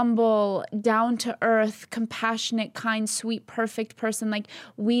humble, down-to-earth, compassionate, kind, sweet, perfect person.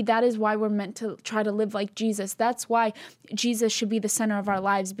 That is why we're meant to try to live like Jesus. That's why Jesus should be the center of our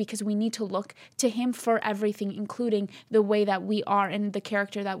lives, because we need to look to him for everything, including the way that we are and the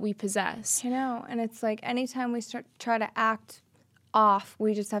character that we possess. And it's like anytime we try to act off,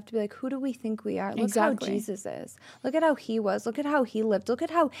 we just have to be like, who do we think we are? Look how Jesus is. Look at how he was. Look at how he lived. Look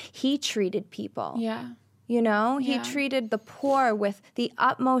at how he treated people. Yeah. He treated the poor with the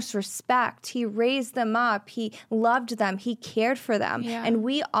utmost respect. He raised them up. He loved them. He cared for them. Yeah. And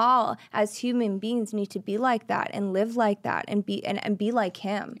we all, as human beings, need to be like that and live like that and be like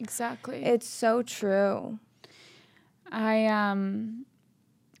him. Exactly. It's so true. I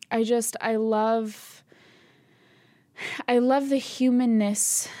love the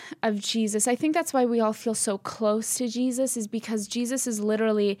humanness of Jesus. I think that's why we all feel so close to Jesus, is because Jesus is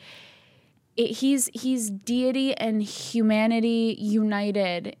literally... He's deity and humanity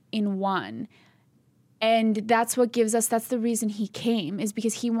united in one. And that's what that's the reason he came, is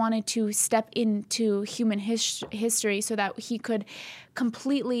because he wanted to step into human history so that he could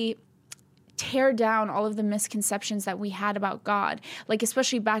completely tear down all of the misconceptions that we had about God.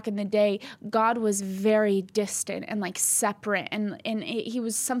 Especially back in the day, God was very distant and separate, and he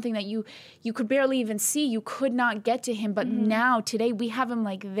was something that you could barely even see. You could not get to him. But now, today, we have him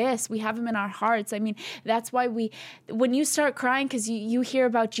like this. We have him in our hearts. That's why when you start crying because you hear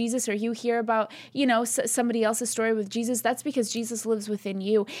about Jesus, or you hear about, somebody else's story with Jesus, that's because Jesus lives within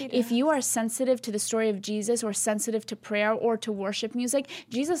you. If you are sensitive to the story of Jesus, or sensitive to prayer or to worship music,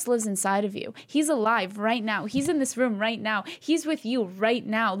 Jesus lives inside of you. He's alive right now. He's in this room right now. He's with you right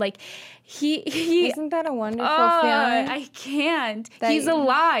now. He Isn't that a wonderful feeling? I can't. He's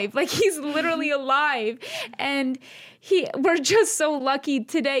alive. He's literally alive. And we're just so lucky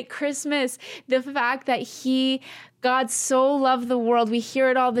today, Christmas, the fact that God so loved the world. We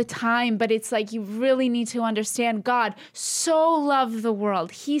hear it all the time, but it's you really need to understand, God so loved the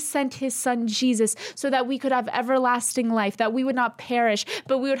world. He sent his son Jesus so that we could have everlasting life, that we would not perish,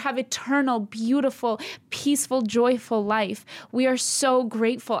 but we would have eternal, beautiful, peaceful, joyful life. We are so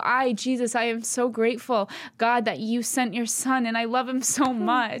grateful. Jesus, I am so grateful, God, that you sent your son, and I love him so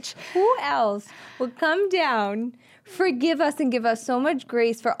much. Who else would come down, forgive us, and give us so much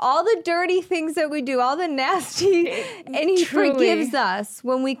grace for all the dirty things that we do, all the nasty, and he forgives us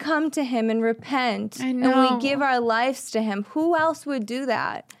when we come to him and repent, and we give our lives to him. Who else would do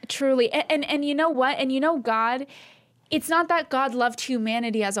that? Truly. And you know what? And God, it's not that God loved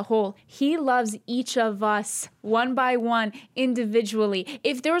humanity as a whole. He loves each of us one by one, individually.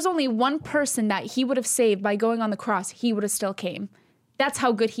 If there was only one person that he would have saved by going on the cross, he would have still came. That's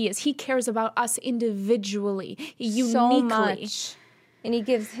how good he is. He cares about us individually, uniquely. So much. And he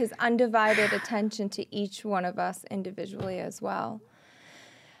gives his undivided attention to each one of us individually as well.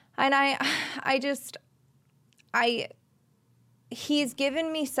 And he's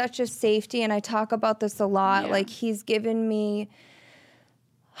given me such a safety, and I talk about this a lot. Yeah.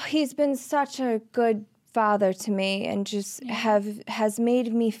 He's been such a good Father to me, and just has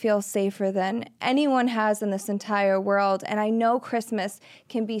made me feel safer than anyone has in this entire world. And I know Christmas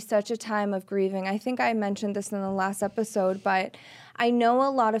can be such a time of grieving. I think I mentioned this in the last episode, but I know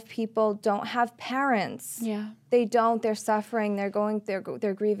a lot of people don't have parents. Yeah. They don't. They're suffering. They're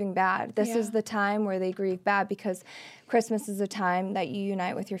grieving bad. This is the time where they grieve bad, because Christmas is a time that you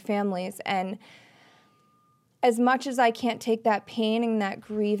unite with your families. And as much as I can't take that pain and that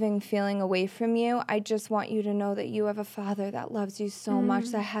grieving feeling away from you, I just want you to know that you have a Father that loves you so much,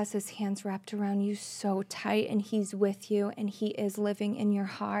 that has his hands wrapped around you so tight, and he's with you, and he is living in your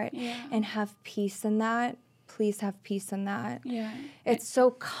heart. Yeah. And have peace in that. Please have peace in that. Yeah. It's so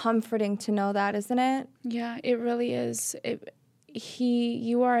comforting to know that, isn't it? Yeah, it really is.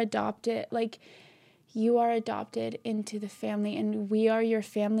 You are adopted. you are adopted into the family, and we are your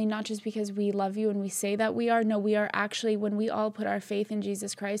family, not just because we love you and we say that we are. No, we are actually, when we all put our faith in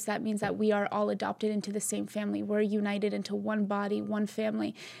Jesus Christ, that means that we are all adopted into the same family. We're united into one body, one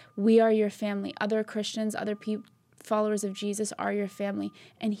family. We are your family. Other Christians, other followers of Jesus are your family,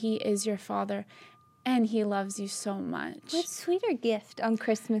 and he is your father, and he loves you so much. What sweeter gift on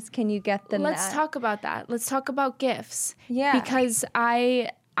Christmas can you get than that? Let's talk about that. Let's talk about gifts. Yeah. Because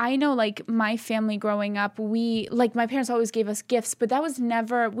I know, like, my family growing up, my parents always gave us gifts, but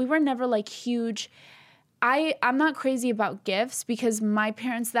we were never like huge. I'm not crazy about gifts because my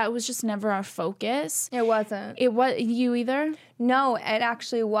parents, that was just never our focus. It wasn't. It was you either? No, it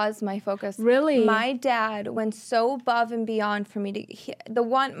actually was my focus. Really? My dad went so above and beyond for me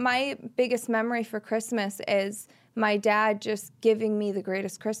my biggest memory for Christmas is my dad just giving me the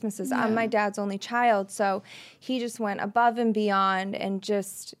greatest Christmases. Yeah. I'm my dad's only child, so he just went above and beyond, and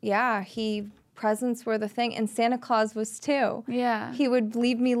just, presents were the thing, and Santa Claus was too. Yeah. He would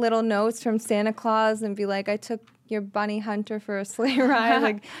leave me little notes from Santa Claus and be like, I took your bunny hunter for a sleigh ride.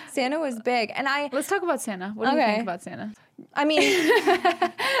 Like, Santa was big. And let's talk about Santa. What do you think about Santa? I mean,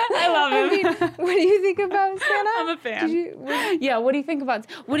 I love him. What do you think about Santa? I'm a fan. Yeah, what do you think about?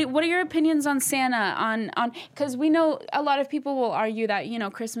 What are your opinions on Santa? On because we know a lot of people will argue that, you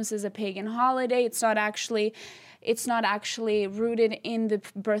know, Christmas is a pagan holiday. It's not actually rooted in the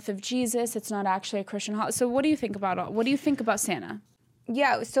birth of Jesus. It's not actually a Christian holiday. So what do you think about Santa?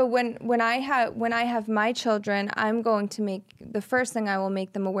 Yeah, so when I have my children, I'm going to make, the first thing I will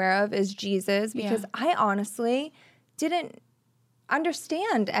make them aware of is Jesus, because I honestly didn't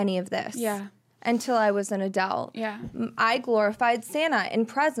understand any of this until I was an adult. Yeah. I glorified Santa in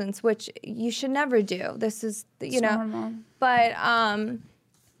presents, which you should never do. This is, it's normal. But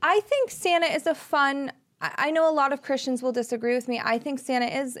I think Santa is a fun, I know a lot of Christians will disagree with me. I think Santa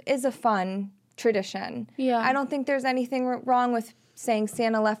is a fun tradition. Yeah. I don't think there's anything wrong with saying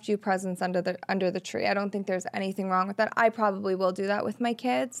Santa left you presents under the tree. I don't think there's anything wrong with that. I probably will do that with my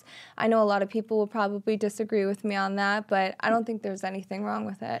kids. I know a lot of people will probably disagree with me on that, but I don't think there's anything wrong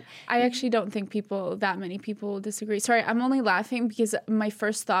with it. I actually don't think that many people will disagree. Sorry, I'm only laughing because my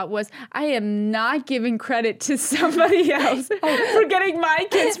first thought was, I am not giving credit to somebody else for getting my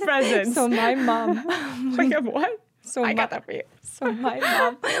kids presents. So my mom. Like, what? I got that for you. So my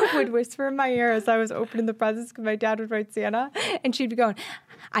mom would whisper in my ear as I was opening the presents, because my dad would write Santa, and she'd be going,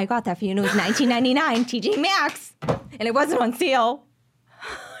 I got that for you, and it was $19.99 TJ Maxx, and it wasn't on sale.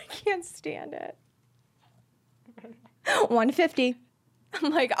 I can't stand it. $150.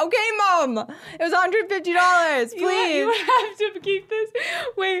 I'm like, okay, Mom, it was $150, please. You have to keep this.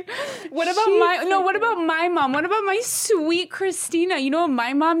 Wait, what about my mom? What about my sweet Christina? You know what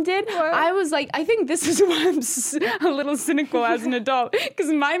my mom did? What? I was like, I think this is why I'm a little cynical as an adult,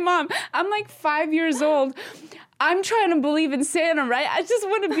 because my mom, I'm like 5 years old. I'm trying to believe in Santa, right? I just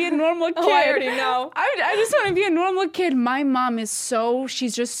want to be a normal kid. Oh, I already know. I just want to be a normal kid. My mom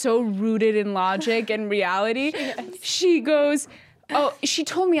she's just so rooted in logic and reality. She goes, she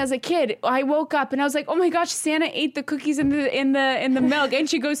told me as a kid, I woke up and I was like, oh my gosh, Santa ate the cookies in the milk. And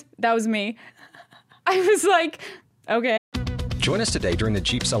she goes, that was me. I was like, okay. Join us today during the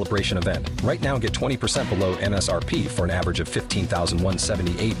Jeep Celebration event. Right now, get 20% below MSRP for an average of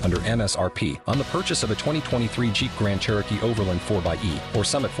 $15,178 under MSRP on the purchase of a 2023 Jeep Grand Cherokee Overland 4xE or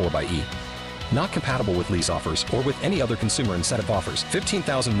Summit 4xE. Not compatible with lease offers or with any other consumer incentive offers.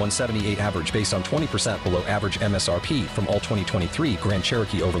 $15,178 average based on 20% below average MSRP from all 2023 Grand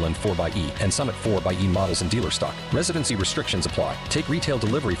Cherokee Overland 4xE and Summit 4xE models in dealer stock. Residency restrictions apply. Take retail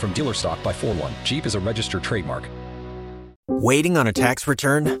delivery from dealer stock by 4/1. Jeep is a registered trademark. Waiting on a tax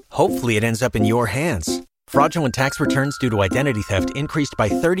return? Hopefully it ends up in your hands. Fraudulent tax returns due to identity theft increased by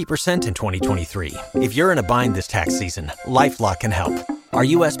 30% in 2023. If you're in a bind this tax season, LifeLock can help. Our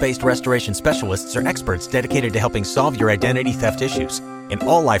U.S.-based restoration specialists are experts dedicated to helping solve your identity theft issues. And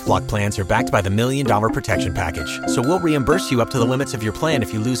all LifeLock plans are backed by the $1 Million Protection Package. So we'll reimburse you up to the limits of your plan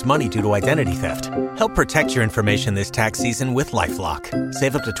if you lose money due to identity theft. Help protect your information this tax season with LifeLock.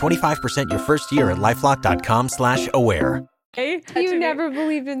 Save up to 25% your first year at LifeLock.com/aware. You never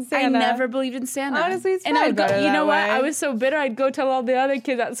believed in Santa. I never believed in Santa. Honestly, it's and probably I'd go, better you know that what? way. I was so bitter. I'd go tell all the other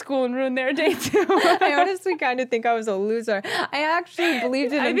kids at school and ruin their day too. I honestly kind of think I was a loser. I actually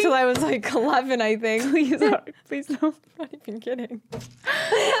believed it until I was like 11, I think. Please no. I'm not even kidding.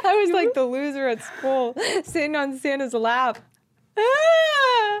 I was like the loser at school, sitting on Santa's lap.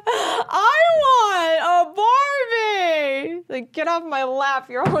 I want a Barbie! Like, get off my lap.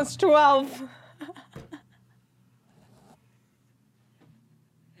 You're almost 12.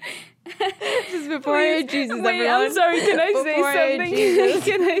 This has before I had Jesus, Wait, everyone. I'm sorry. Can I Before I had say Jesus.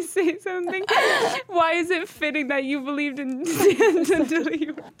 something? Can I say something? Why is it fitting that you believed in Santa until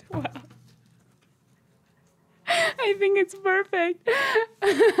you were 12? I think it's perfect.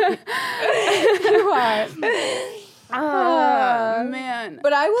 You are. Oh, man.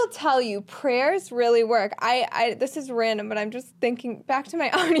 But I will tell you, prayers really work. I this is random, but I'm just thinking back to my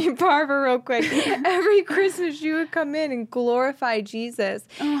Auntie Barbara real quick. Every Christmas she would come in and glorify Jesus.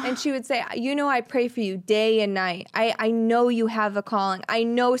 And she would say, you know, I pray for you day and night. I know you have a calling. I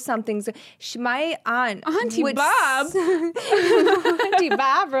know something's... my aunt... Auntie would Bob. Auntie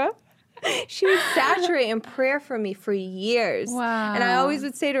Barbara. She would saturate in prayer for me for years. Wow. And I always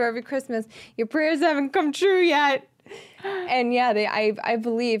would say to her every Christmas, your prayers haven't come true yet. And yeah, I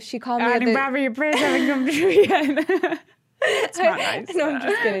believe she called me. Barbara, your prayers haven't come true yet. It's not nice. No, I'm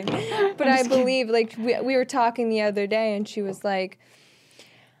just kidding. But I believe, like, we were talking the other day, and she was like,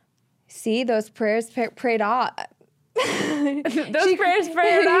 see, those prayers prayed off. Those prayers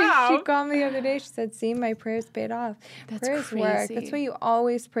prayed off. She called me the other day. She said, see, my prayers paid off. That's prayers work. crazy. That's why you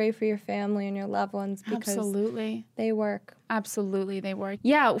always pray for your family and your loved ones, because Absolutely. they work. Absolutely, they work.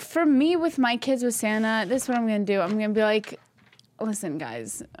 Yeah, for me with my kids with Santa, this is what I'm going to do. I'm going to be like, listen,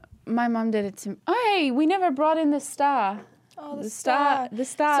 guys, my mom did it to me. Oh, hey, we never brought in the star. Oh, The star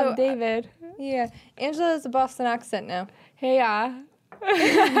So, of David. Yeah. Angela has a Boston accent now. Hey, yeah.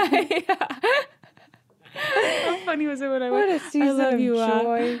 How funny was it when I What went, a season I love of you,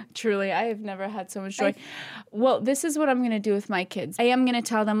 joy. Truly, I have never had so much joy. Well, this is what I'm going to do with my kids. I am going to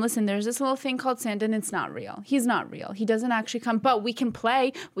tell them, listen, there's this little thing called Santa, and it's not real. He's not real. He doesn't actually come, but we can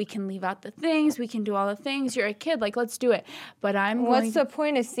play. We can leave out the things. We can do all the things. You're a kid. Like, let's do it. But What's the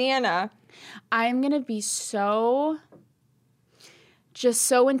point of Santa? I'm going to be so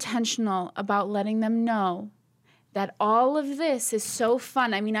intentional about letting them know that all of this is so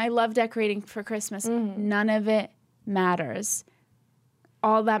fun. I mean, I love decorating for Christmas. None of it matters.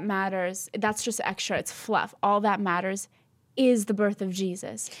 All that matters, that's just extra. It's fluff. All that matters is the birth of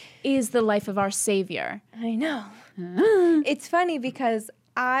Jesus, is the life of our Savior. I know. It's funny because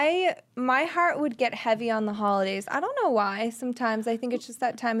my heart would get heavy on the holidays. I don't know why. Sometimes I think it's just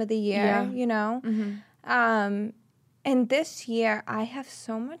that time of the year, you know? Mm-hmm. And this year, I have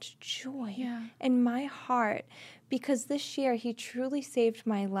so much joy in my heart because this year, he truly saved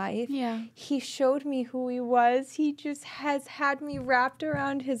my life. Yeah. He showed me who he was. He just has had me wrapped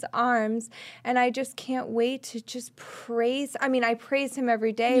around his arms, and I just can't wait to just praise. I mean, I praise him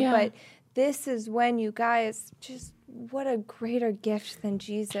every day, but this is when, you guys, just what a greater gift than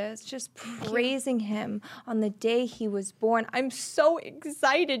Jesus. Just praising him on the day he was born. I'm so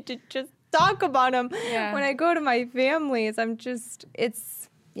excited to just talk about him when I go to my families.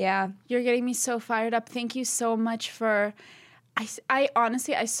 You're getting me so fired up. Thank you so much for, I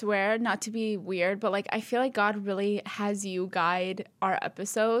honestly, I swear, not to be weird, but like, I feel like God really has you guide our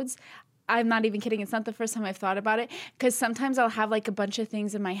episodes. I'm not even kidding. It's not the first time I've thought about it, because sometimes I'll have like a bunch of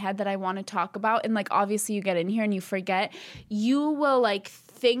things in my head that I want to talk about. And like, obviously you get in here and you forget. You will like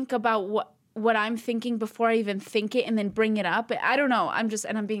think about what I'm thinking before I even think it and then bring it up. I don't know. I'm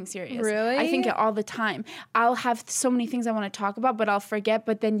being serious. Really? I think it all the time. I'll have so many things I want to talk about, but I'll forget.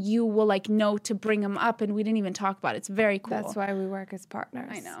 But then you will like know to bring them up, and we didn't even talk about it. It's very cool. That's why we work as partners.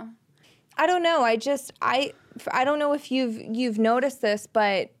 I know. I don't know. I don't know if you've noticed this,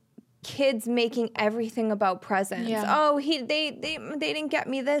 but kids making everything about presents. Yeah. Oh, they didn't get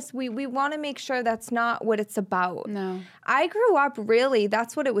me this. We want to make sure that's not what it's about. No. I grew up really,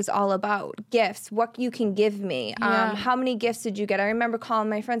 that's what it was all about. Gifts, what you can give me. Yeah. How many gifts did you get? I remember calling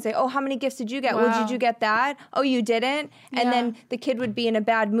my friends, say, oh, how many gifts did you get? Wow. Well, did you get that? Oh, you didn't? And then the kid would be in a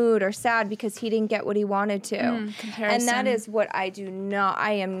bad mood or sad because he didn't get what he wanted to. Comparison. And that is what I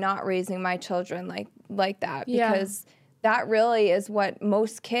am not raising my children like that, because that really is what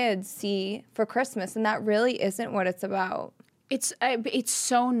most kids see for Christmas, and that really isn't what it's about. It's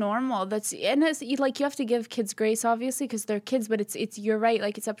so normal. It's like, you have to give kids grace, obviously, because they're kids. But it's you're right.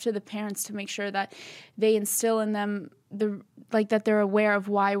 Like, it's up to the parents to make sure that they instill in them that they're aware of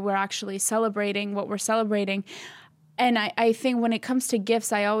why we're actually celebrating what we're celebrating. And I think when it comes to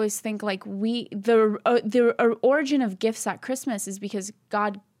gifts, I always think like the origin of gifts at Christmas is because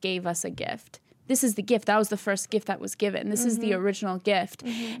God gave us a gift. This is the gift. That was the first gift that was given. This is the original gift.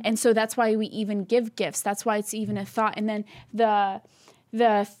 And so that's why we even give gifts. That's why it's even a thought. And then the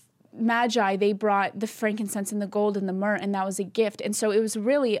Magi, they brought the frankincense and the gold and the myrrh, and that was a gift. And so it was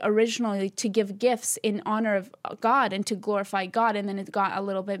really originally to give gifts in honor of God and to glorify God. And then it got a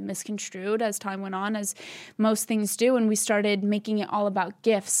little bit misconstrued as time went on, as most things do. And we started making it all about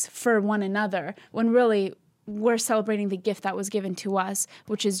gifts for one another, when really we're celebrating the gift that was given to us,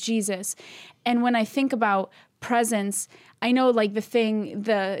 which is Jesus. And when I think about presents, I know like the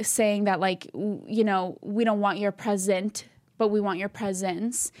saying that like, you know, we don't want your present, but we want your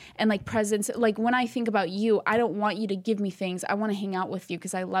presence. And like presents, like when I think about you, I don't want you to give me things. I want to hang out with you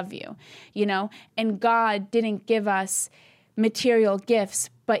because I love you, you know? And God didn't give us material gifts,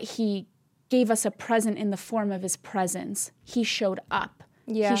 but he gave us a present in the form of his presence. He showed up.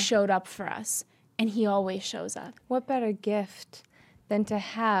 Yeah. He showed up for us, and he always shows up. What better gift than to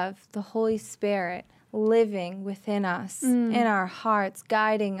have the Holy Spirit living within us, in our hearts,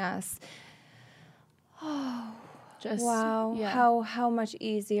 guiding us. Oh, wow. Yeah. How much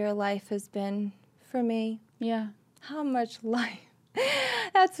easier life has been for me. Yeah. How much life.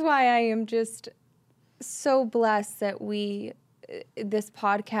 That's why I am just so blessed that this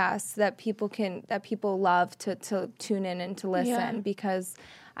podcast, that people love to tune in and to listen, because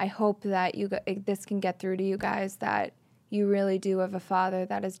I hope that this can get through to you guys, that you really do have a Father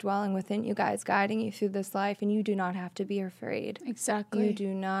that is dwelling within you guys, guiding you through this life, and you do not have to be afraid. Exactly. You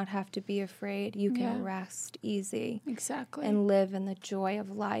do not have to be afraid. You can rest easy. Exactly. And live in the joy of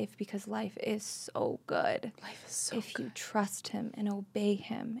life, because life is so good. Life is so if good. you trust him and obey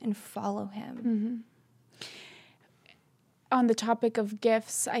him and follow him. Mm-hmm. On the topic of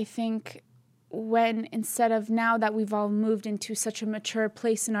gifts, I think when instead of now that we've all moved into such a mature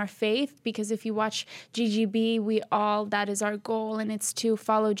place in our faith, because if you watch GGB, that is our goal, and it's to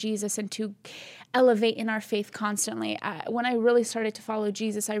follow Jesus and to elevate in our faith constantly. When I really started to follow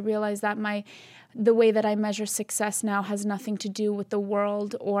Jesus, I realized that the way that I measure success now has nothing to do with the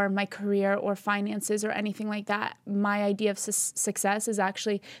world or my career or finances or anything like that. My idea of success is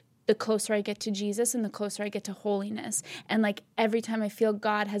actually the closer I get to Jesus and the closer I get to holiness. And like every time I feel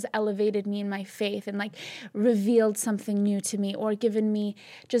God has elevated me in my faith and like revealed something new to me or given me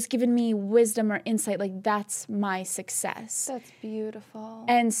wisdom or insight, like that's my success. That's beautiful.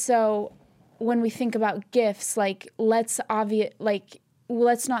 And so when we think about gifts, like let's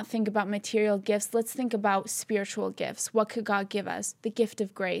not think about material gifts. Let's think about spiritual gifts. What could God give us? The gift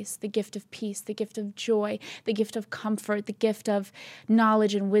of grace, the gift of peace, the gift of joy, the gift of comfort, the gift of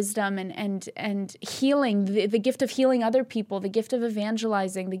knowledge and wisdom and healing, the gift of healing other people, the gift of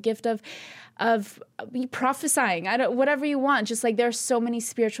evangelizing, the gift of prophesying. Whatever you want. Just like there are so many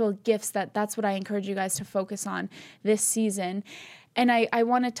spiritual gifts that's what I encourage you guys to focus on this season. And I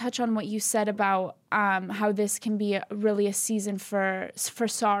want to touch on what you said about how this can be really a season for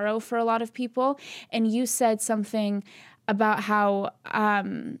sorrow for a lot of people. And you said something about how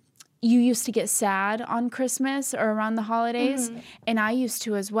you used to get sad on Christmas or around the holidays, and I used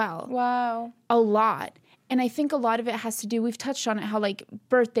to as well. Wow. A lot. And I think a lot of it has to do, we've touched on it, how like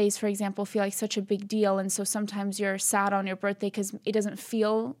birthdays, for example, feel like such a big deal. And so sometimes you're sad on your birthday because it doesn't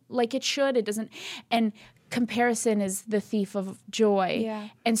feel like it should. It doesn't. And comparison is the thief of joy. Yeah.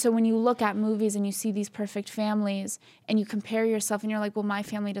 And so when you look at movies and you see these perfect families and you compare yourself and you're like, well, my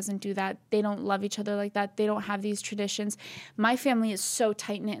family doesn't do that. They don't love each other like that. They don't have these traditions. My family is so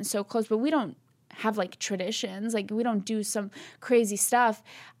tight-knit and so close, but we don't have like traditions. Like we don't do some crazy stuff,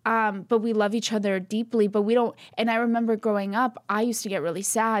 but we love each other deeply, but we don't. And I remember growing up, I used to get really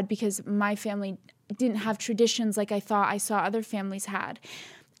sad because my family didn't have traditions like I thought I saw other families had.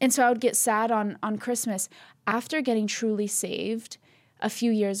 And so I would get sad on Christmas. After getting truly saved a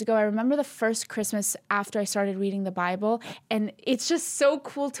few years ago, I remember the first Christmas after I started reading the Bible, and it's just so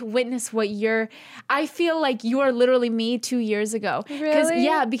cool to witness I feel like you are literally me 2 years ago. Really?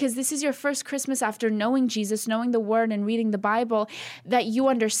 Because this is your first Christmas after knowing Jesus, knowing the Word and reading the Bible, that you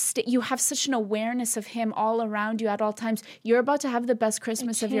understand, you have such an awareness of Him all around you at all times. You're about to have the best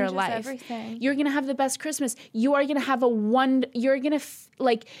Christmas of your life. Everything. You're going to have the best Christmas. You are going to have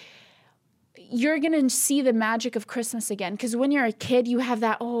you're going to see the magic of Christmas again. Because when you're a kid, you have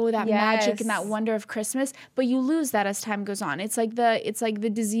that magic and that wonder of Christmas, but you lose that as time goes on. It's like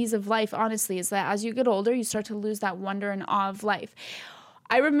the disease of life, honestly, is that as you get older, you start to lose that wonder and awe of life.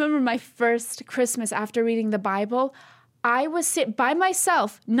 I remember my first Christmas after reading the Bible. I was sit by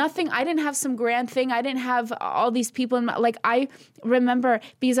myself, nothing. I didn't have some grand thing. I didn't have all these people in I remember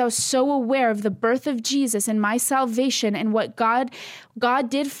because I was so aware of the birth of Jesus and my salvation and what God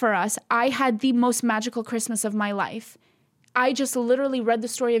did for us. I had the most magical Christmas of my life. I just literally read the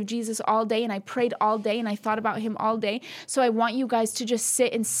story of Jesus all day and I prayed all day and I thought about him all day. So I want you guys to just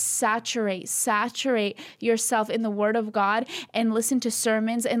sit and saturate yourself in the Word of God and listen to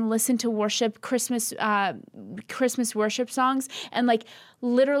sermons and listen to worship, Christmas worship songs, and like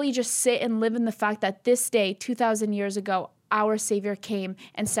literally just sit and live in the fact that this day, 2,000 years ago, our Savior came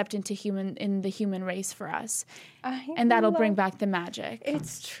and stepped into the human race for us. And that'll bring back the magic.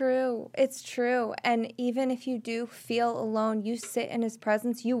 It's true. It's true. And even if you do feel alone, you sit in his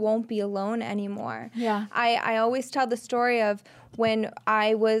presence, you won't be alone anymore. Yeah. I always tell the story of when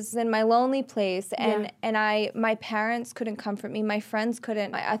I was in my lonely place and my parents couldn't comfort me, my friends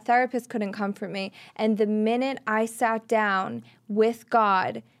couldn't, a therapist couldn't comfort me. And the minute I sat down with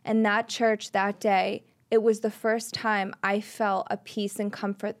God and that church that day, it was the first time I felt a peace and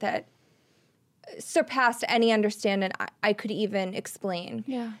comfort that surpassed any understanding I could even explain.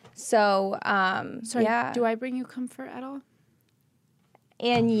 Yeah. So, Sorry, yeah. do I bring you comfort at all?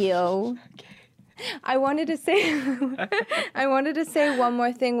 And you. Okay. I wanted to say one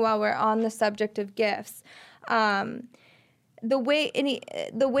more thing while we're on the subject of gifts. The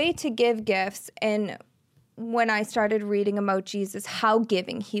way to give gifts, and when I started reading about Jesus, how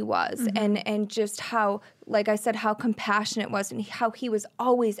giving he was, and just how, like I said, how compassionate was, and how he was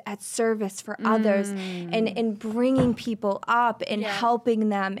always at service for others, and bringing people up and helping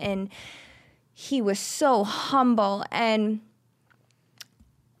them, and he was so humble. And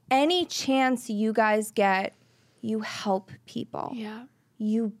any chance you guys get, you help people. Yeah.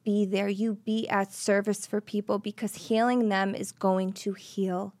 You be there. You be at service for people, because healing them is going to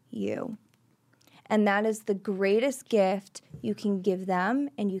heal you. And that is the greatest gift you can give them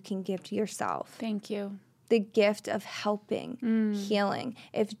and you can give to yourself. Thank you. The gift of helping, healing.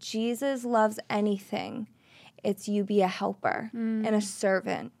 If Jesus loves anything, it's you be a helper and a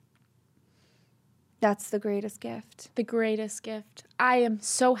servant. That's the greatest gift. The greatest gift. I am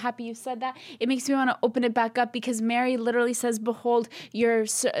so happy you said that. It makes me want to open it back up, because Mary literally says, behold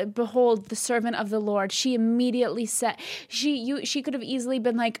the servant of the Lord. She immediately said, she could have easily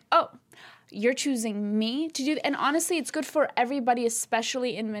been like, oh, you're choosing me to do that. And honestly, it's good for everybody,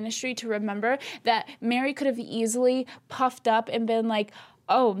 especially in ministry, to remember that Mary could have easily puffed up and been like,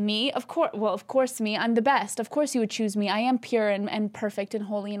 oh, me? Of course me. I'm the best. Of course you would choose me. I am pure and perfect and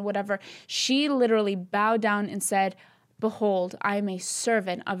holy and whatever. She literally bowed down and said, behold, I am a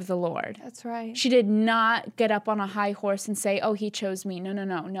servant of the Lord. That's right. She did not get up on a high horse and say, oh, he chose me.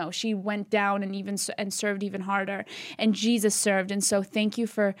 No. She went down and served even harder. And Jesus served. And so thank you.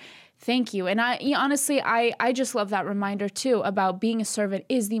 And honestly, I just love that reminder too, about being a servant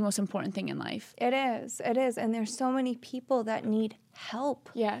is the most important thing in life. It is. And there's so many people that need help.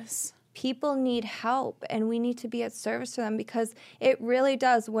 Yes. People need help, and we need to be at service for them, because it really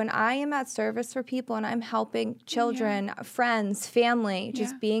does. When I am at service for people and I'm helping children, friends, family,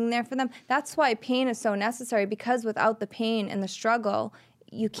 just being there for them, that's why pain is so necessary, because without the pain and the struggle,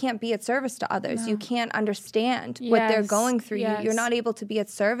 you can't be at service to others. No. You can't understand what they're going through. Yes. You're not able to be at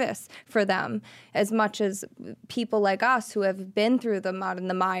service for them as much as people like us who have been through the mud and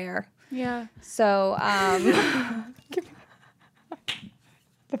the mire. Yeah. So,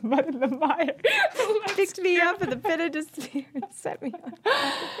 the mud and the mire picked me up in the pit of despair and set me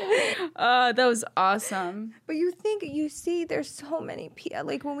on. That was awesome. But you see, there's so many people.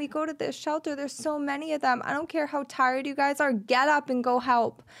 Like when we go to this shelter, there's so many of them. I don't care how tired you guys are. Get up and go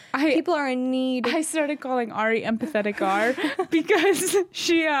help. People are in need. I started calling Ari Empathetic R because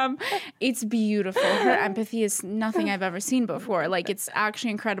she, it's beautiful. Her empathy is nothing I've ever seen before. Like, it's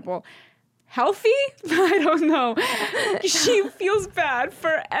actually incredible. Healthy? I don't know. She feels bad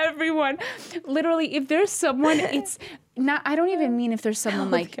for everyone. Literally, if there's someone, it's not, I don't even mean if there's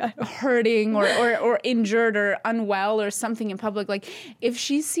someone hurting or injured or unwell or something in public. Like, if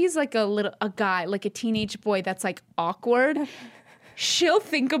she sees like a guy, like a teenage boy that's like awkward, she'll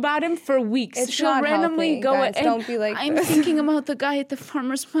think about him for weeks. She'll randomly go guys, and don't be like I'm this. thinking about the guy at the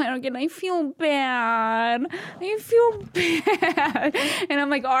farmer's market. I feel bad. And I'm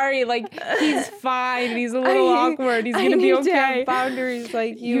like, Ari, like, he's fine. He's a little awkward. He's gonna be okay. To have boundaries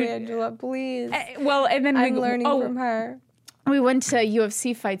like you, Angela, please. And then I'm learning from her. We went to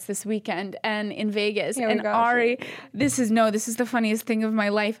UFC fights this weekend and in Vegas. And Ari, this is the funniest thing of my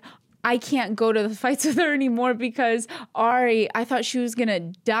life. I can't go to the fights with her anymore because Ari, I thought she was going to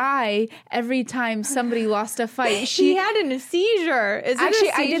die every time somebody lost a fight. She had a seizure. Is it actually,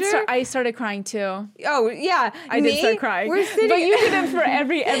 a seizure? I started crying too. Oh, yeah. I did start crying. But you did it for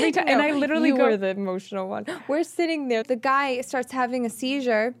every time. No, and I literally you were the emotional one. We're sitting there. The guy starts having a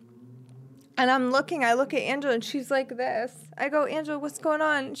seizure. And I look at Angela and she's like this. I go, Angela, what's going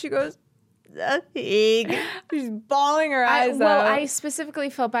on? And she goes, nothing. She's bawling her eyes out. Well, I specifically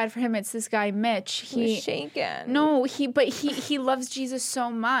felt bad for him. It's this guy, Mitch. He's shaken. No, he loves Jesus so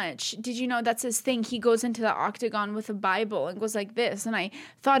much. Did you know that's his thing? He goes into the octagon with a Bible and goes like this. And I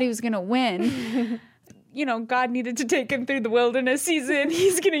thought he was going to win. God needed to take him through the wilderness season.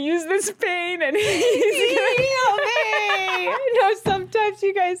 He's going to use this pain and he's going to heal me. No, sometimes,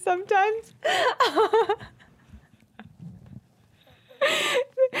 you guys, sometimes.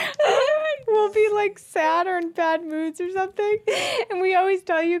 We'll be like sad or in bad moods or something, and we always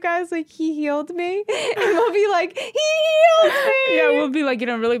tell you guys like he healed me, and we'll be like he healed me. Yeah, we'll be like in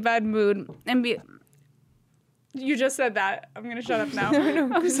a really bad mood and be. You just said that. I'm gonna shut up now.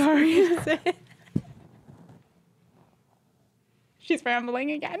 No, I'm sorry. She's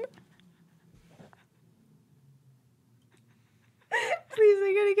rambling again. Please,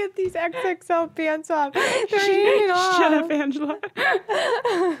 I gotta get these XXL pants off. They're hanging off. Shut up, Angela.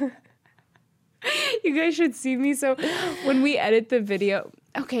 You guys should see me. So when we edit the video,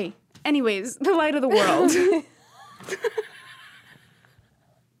 okay. Anyways, the light of the world.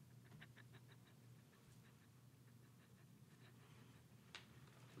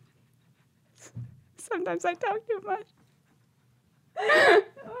 Sometimes I talk too much. Oh,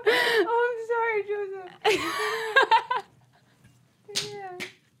 I'm sorry, Joseph. Yeah.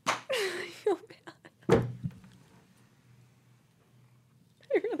 I feel bad.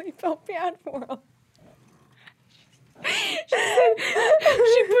 I really felt bad for him.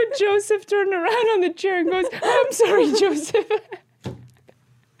 She put Joseph turned around on the chair and goes, oh, I'm sorry, Joseph.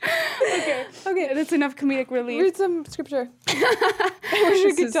 Okay, that's enough comedic relief. Read some scripture. I wish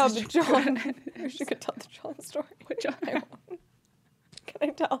we could tell the John. I wish we could tell the John story. What John? Can I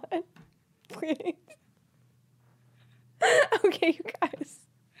tell it? Please. Okay, you guys.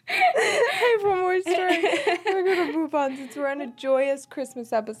 I have one more story. We're going to move on since we're on a joyous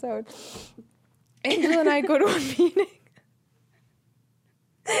Christmas episode. Angela and I go to a meeting.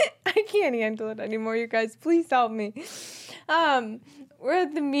 I can't handle it anymore, you guys. Please help me. We're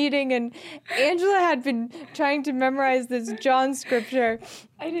at the meeting, and Angela had been trying to memorize this John scripture.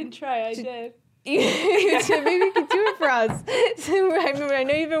 I didn't try, I did. So maybe you could do it for us. So, I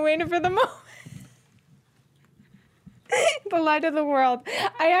know you've been waiting for the moment. The light of the world.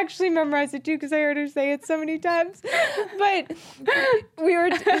 I actually memorized it too because I heard her say it so many times. But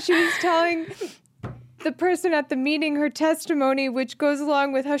she was telling the person at the meeting her testimony, which goes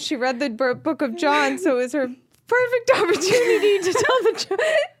along with how she read the book of John. So it was her perfect opportunity to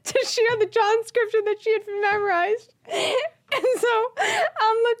share the John scripture that she had memorized. And so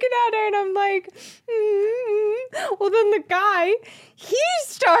I'm looking at her and I'm like, Well, then the guy, he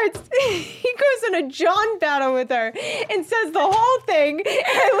goes in a John battle with her and says the whole thing. And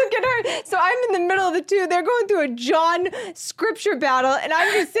I look at her, so I'm in the middle of the two. They're going through a John scripture battle, and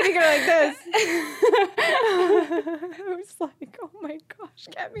I'm just sitting here like this. I was like, oh my gosh,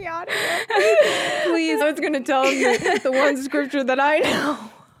 get me out of here. Please. I was going to tell him the one scripture that I know.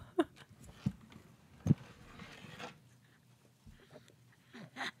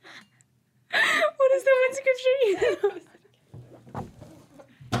 What is the one scripture you know?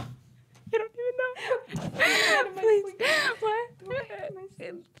 You don't even know. Please. What?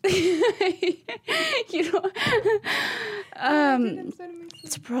 You know.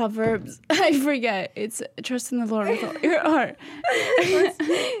 It's Proverbs. I forget. It's trust in the Lord with all your heart.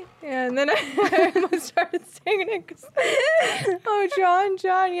 Yeah, and then I almost started singing it because, oh,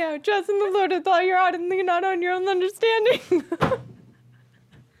 John, yeah, trust in the Lord with all your heart and lean not on your own understanding.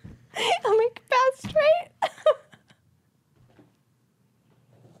 I'll make it pass straight.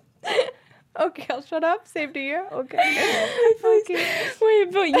 Okay, I'll shut up. Save to you. Okay. Okay.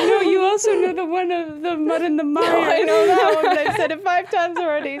 Wait, but you also know the one of the mud and the mire. No, I know that one, but I've said it 5 times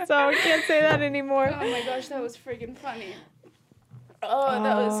already, so I can't say that anymore. Oh my gosh, that was friggin' funny. Oh,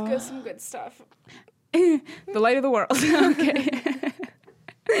 that was good. Some good stuff. The light of the world. Okay.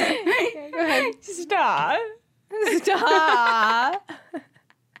 Okay, go ahead. Stop.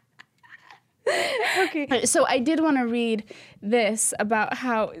 Okay. So I did want to read this about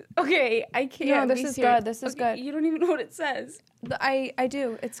how. Okay, I can't. No, this is good. This is good. You don't even know what it says. I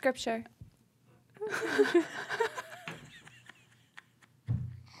do. It's scripture.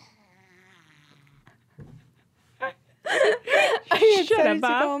 Are you excited to go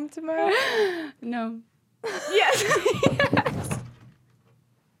home tomorrow? No. Yes. Yes.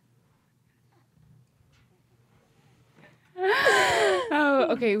 Oh,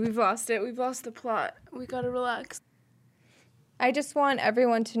 okay. We've lost it. We've lost the plot. We gotta relax. I just want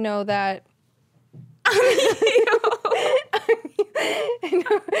everyone to know that.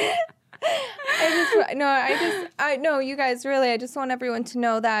 You guys, really, I just want everyone to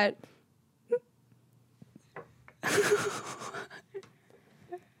know that.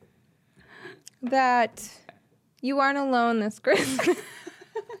 That you aren't alone this Christmas.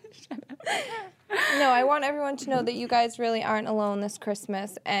 No, I want everyone to know that you guys really aren't alone this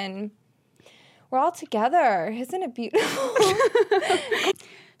Christmas, and we're all together. Isn't it beautiful?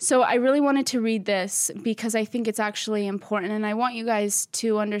 So I really wanted to read this because I think it's actually important, and I want you guys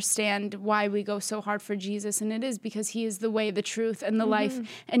to understand why we go so hard for Jesus, and it is because he is the way, the truth, and the life,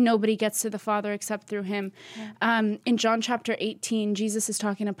 and nobody gets to the Father except through him. Yeah. In John chapter 18, Jesus is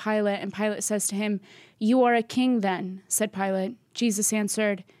talking to Pilate, and Pilate says to him, "You are a king then," said Pilate. Jesus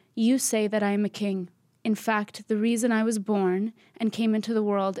answered, "You say that I am a king. In fact, the reason I was born and came into the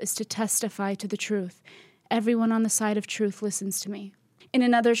world is to testify to the truth. Everyone on the side of truth listens to me." In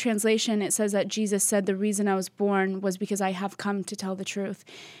another translation, it says that Jesus said, "The reason I was born was because I have come to tell the truth."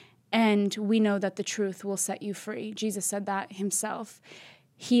 And we know that the truth will set you free. Jesus said that himself.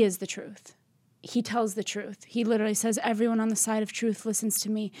 He is the truth. He tells the truth. He literally says, "Everyone on the side of truth listens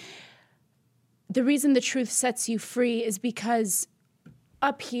to me." The reason the truth sets you free is because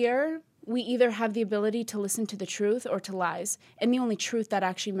up here, we either have the ability to listen to the truth or to lies. And the only truth that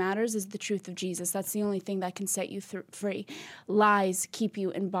actually matters is the truth of Jesus. That's the only thing that can set you free. Lies keep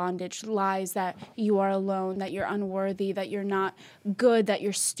you in bondage. Lies that you are alone, that you're unworthy, that you're not good, that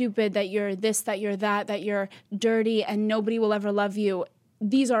you're stupid, that you're this, that you're that you're dirty, and nobody will ever love you.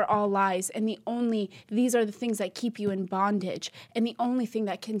 These are all lies, and these are the things that keep you in bondage. And the only thing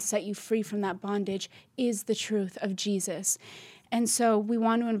that can set you free from that bondage is the truth of Jesus. And so we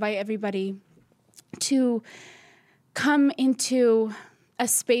want to invite everybody to come into a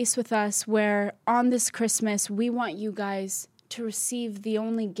space with us where on this Christmas, we want you guys to receive the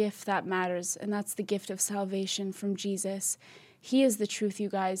only gift that matters, and that's the gift of salvation from Jesus. He is the truth, you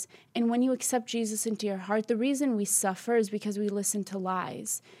guys. And when you accept Jesus into your heart, the reason we suffer is because we listen to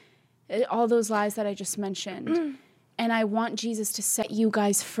lies. All those lies that I just mentioned. And I want Jesus to set you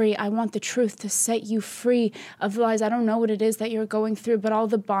guys free. I want the truth to set you free of lies. I don't know what it is that you're going through, but all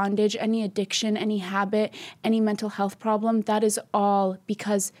the bondage, any addiction, any habit, any mental health problem, that is all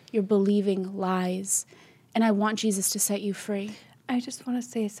because you're believing lies. And I want Jesus to set you free. I just want to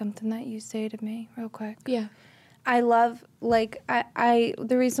say something that you say to me real quick. Yeah. I love,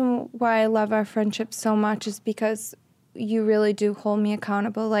 the reason why I love our friendship so much is because you really do hold me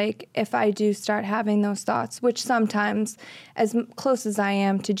accountable. Like, if I do start having those thoughts, which sometimes, as close as I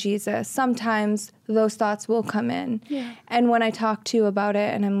am to Jesus, sometimes those thoughts will come in. Yeah. And when I talk to you about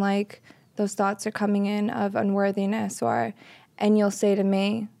it and I'm like, those thoughts are coming in of unworthiness, and you'll say to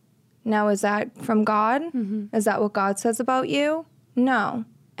me, "Now, is that from God? Mm-hmm. Is that what God says about you?" No.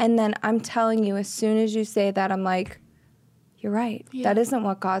 And then I'm telling you, as soon as you say that, I'm like, you're right. Yeah. That isn't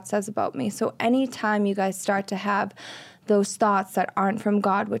what God says about me. So anytime you guys start to have those thoughts that aren't from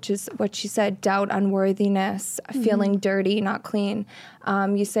God, which is what she said, doubt, unworthiness, feeling dirty, not clean,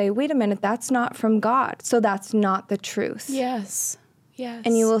 you say, wait a minute, that's not from God. So that's not the truth. Yes. Yes.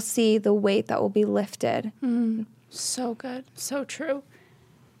 And you will see the weight that will be lifted. So good. So true.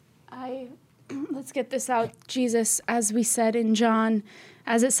 Let's get this out. Jesus, as we said in John,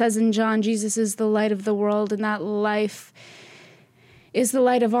 as it says in John, Jesus is the light of the world, and that life is the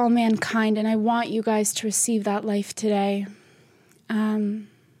light of all mankind, and I want you guys to receive that life today.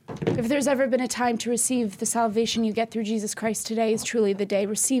 If there's ever been a time to receive the salvation you get through Jesus Christ, today is truly the day.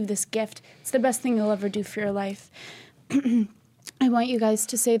 Receive this gift. It's the best thing you'll ever do for your life. I want you guys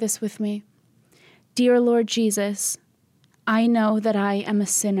to say this with me. Dear Lord Jesus, I know that I am a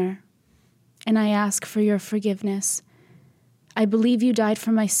sinner, and I ask for your forgiveness. I believe you died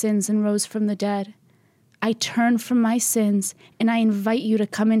for my sins and rose from the dead. I turn from my sins, and I invite you to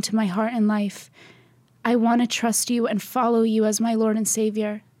come into my heart and life. I want to trust you and follow you as my Lord and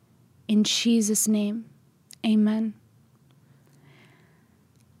Savior. In Jesus' name, amen.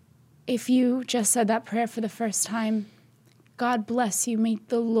 If you just said that prayer for the first time, God bless you. May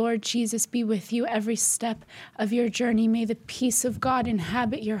the Lord Jesus be with you every step of your journey. May the peace of God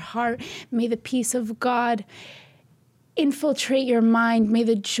inhabit your heart. May the peace of God infiltrate your mind. May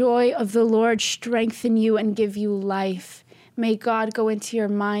the joy of the Lord strengthen you and give you life. May God go into your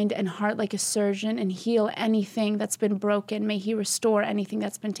mind and heart like a surgeon and heal anything that's been broken. May he restore anything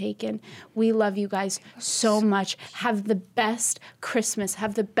that's been taken. We love you guys so much. Have the best Christmas.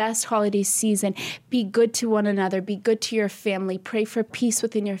 Have the best holiday season. Be good to one another. Be good to your family. Pray for peace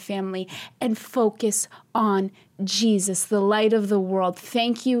within your family and focus on Jesus, the light of the world.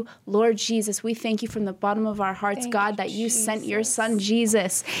 Thank you, Lord Jesus. We thank you from the bottom of our hearts, God, that you sent your son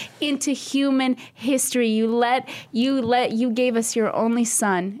Jesus into human history. You gave us your only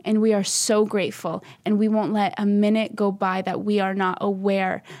son, and we are so grateful. And we won't let a minute go by that we are not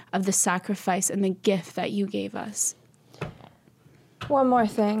aware of the sacrifice and the gift that you gave us. One more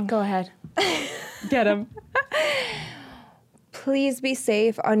thing. Go ahead. Get him. please be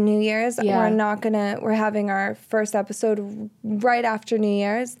safe on New Year's. We're having our first episode right after New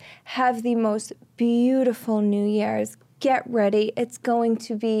Year's. Have the most beautiful New Year's. Get ready. It's going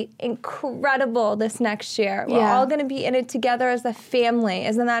to be incredible this next year. We're all going to be in it together as a family.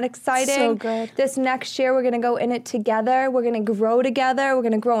 Isn't that exciting? So good. This next year, we're going to go in it together. We're going to grow together. We're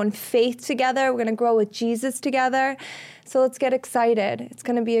going to grow in faith together. We're going to grow with Jesus together. So let's get excited. It's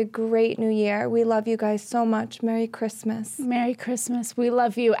going to be a great new year. We love you guys so much. Merry Christmas. Merry Christmas. We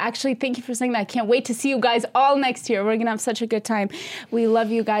love you. Actually, thank you for saying that. I can't wait to see you guys all next year. We're going to have such a good time. We love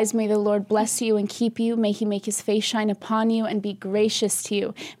you guys. May the Lord bless you and keep you. May he make his face shine upon you and be gracious to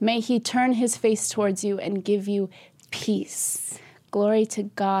you. May he turn his face towards you and give you peace. Glory to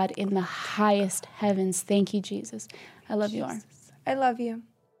God in the highest heavens. Thank you, Jesus. I love you, Ar. I love you.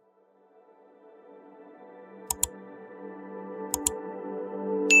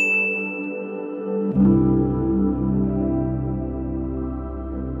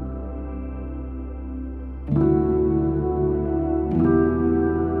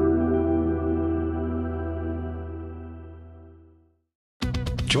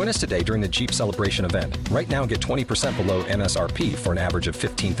 Join us today during the Jeep Celebration event. Right now, get 20% below MSRP for an average of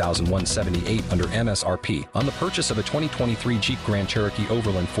 $15,178 under MSRP on the purchase of a 2023 Jeep Grand Cherokee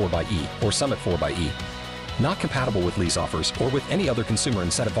Overland 4xE or Summit 4xE. Not compatible with lease offers or with any other consumer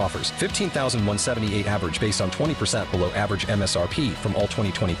incentive offers. $15,178 average based on 20% below average MSRP from all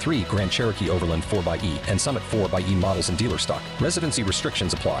 2023 Grand Cherokee Overland 4xE and Summit 4xE models in dealer stock. Residency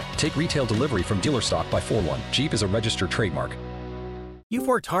restrictions apply. Take retail delivery from dealer stock by 4/1. Jeep is a registered trademark. You've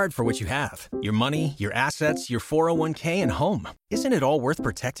worked hard for what you have. Your money, your assets, your 401k, and home. Isn't it all worth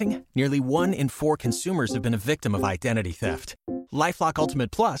protecting? Nearly 1 in 4 consumers have been a victim of identity theft. LifeLock Ultimate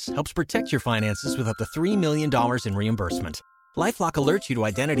Plus helps protect your finances with up to $3 million in reimbursement. LifeLock alerts you to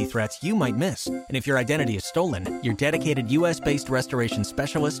identity threats you might miss. And if your identity is stolen, your dedicated U.S.-based restoration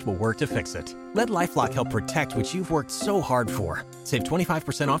specialist will work to fix it. Let LifeLock help protect what you've worked so hard for. Save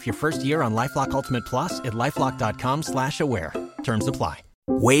 25% off your first year on LifeLock Ultimate Plus at LifeLock.com/aware. Terms apply.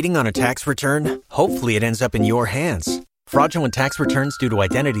 Waiting on a tax return? Hopefully it ends up in your hands. Fraudulent tax returns due to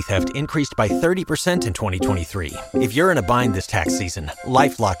identity theft increased by 30% in 2023. If you're in a bind this tax season,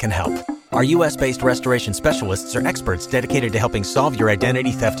 LifeLock can help. Our U.S.-based restoration specialists are experts dedicated to helping solve your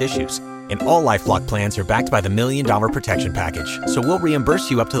identity theft issues. And all LifeLock plans are backed by the $1 Million Protection Package. So we'll reimburse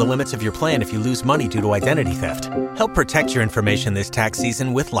you up to the limits of your plan if you lose money due to identity theft. Help protect your information this tax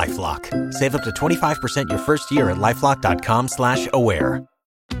season with LifeLock. Save up to 25% your first year at LifeLock.com/aware.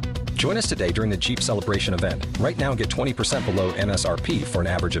 Join us today during the Jeep Celebration event. Right now, get 20% below MSRP for an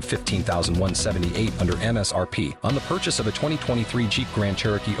average of $15,178 under MSRP on the purchase of a 2023 Jeep Grand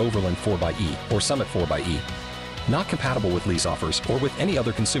Cherokee Overland 4xE or Summit 4xE. Not compatible with lease offers or with any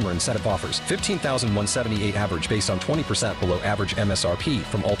other consumer incentive offers. $15,178 average based on 20% below average MSRP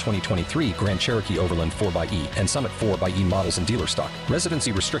from all 2023 Grand Cherokee Overland 4xE and Summit 4xE models in dealer stock.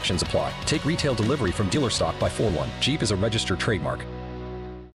 Residency restrictions apply. Take retail delivery from dealer stock by 4/1. Jeep is a registered trademark.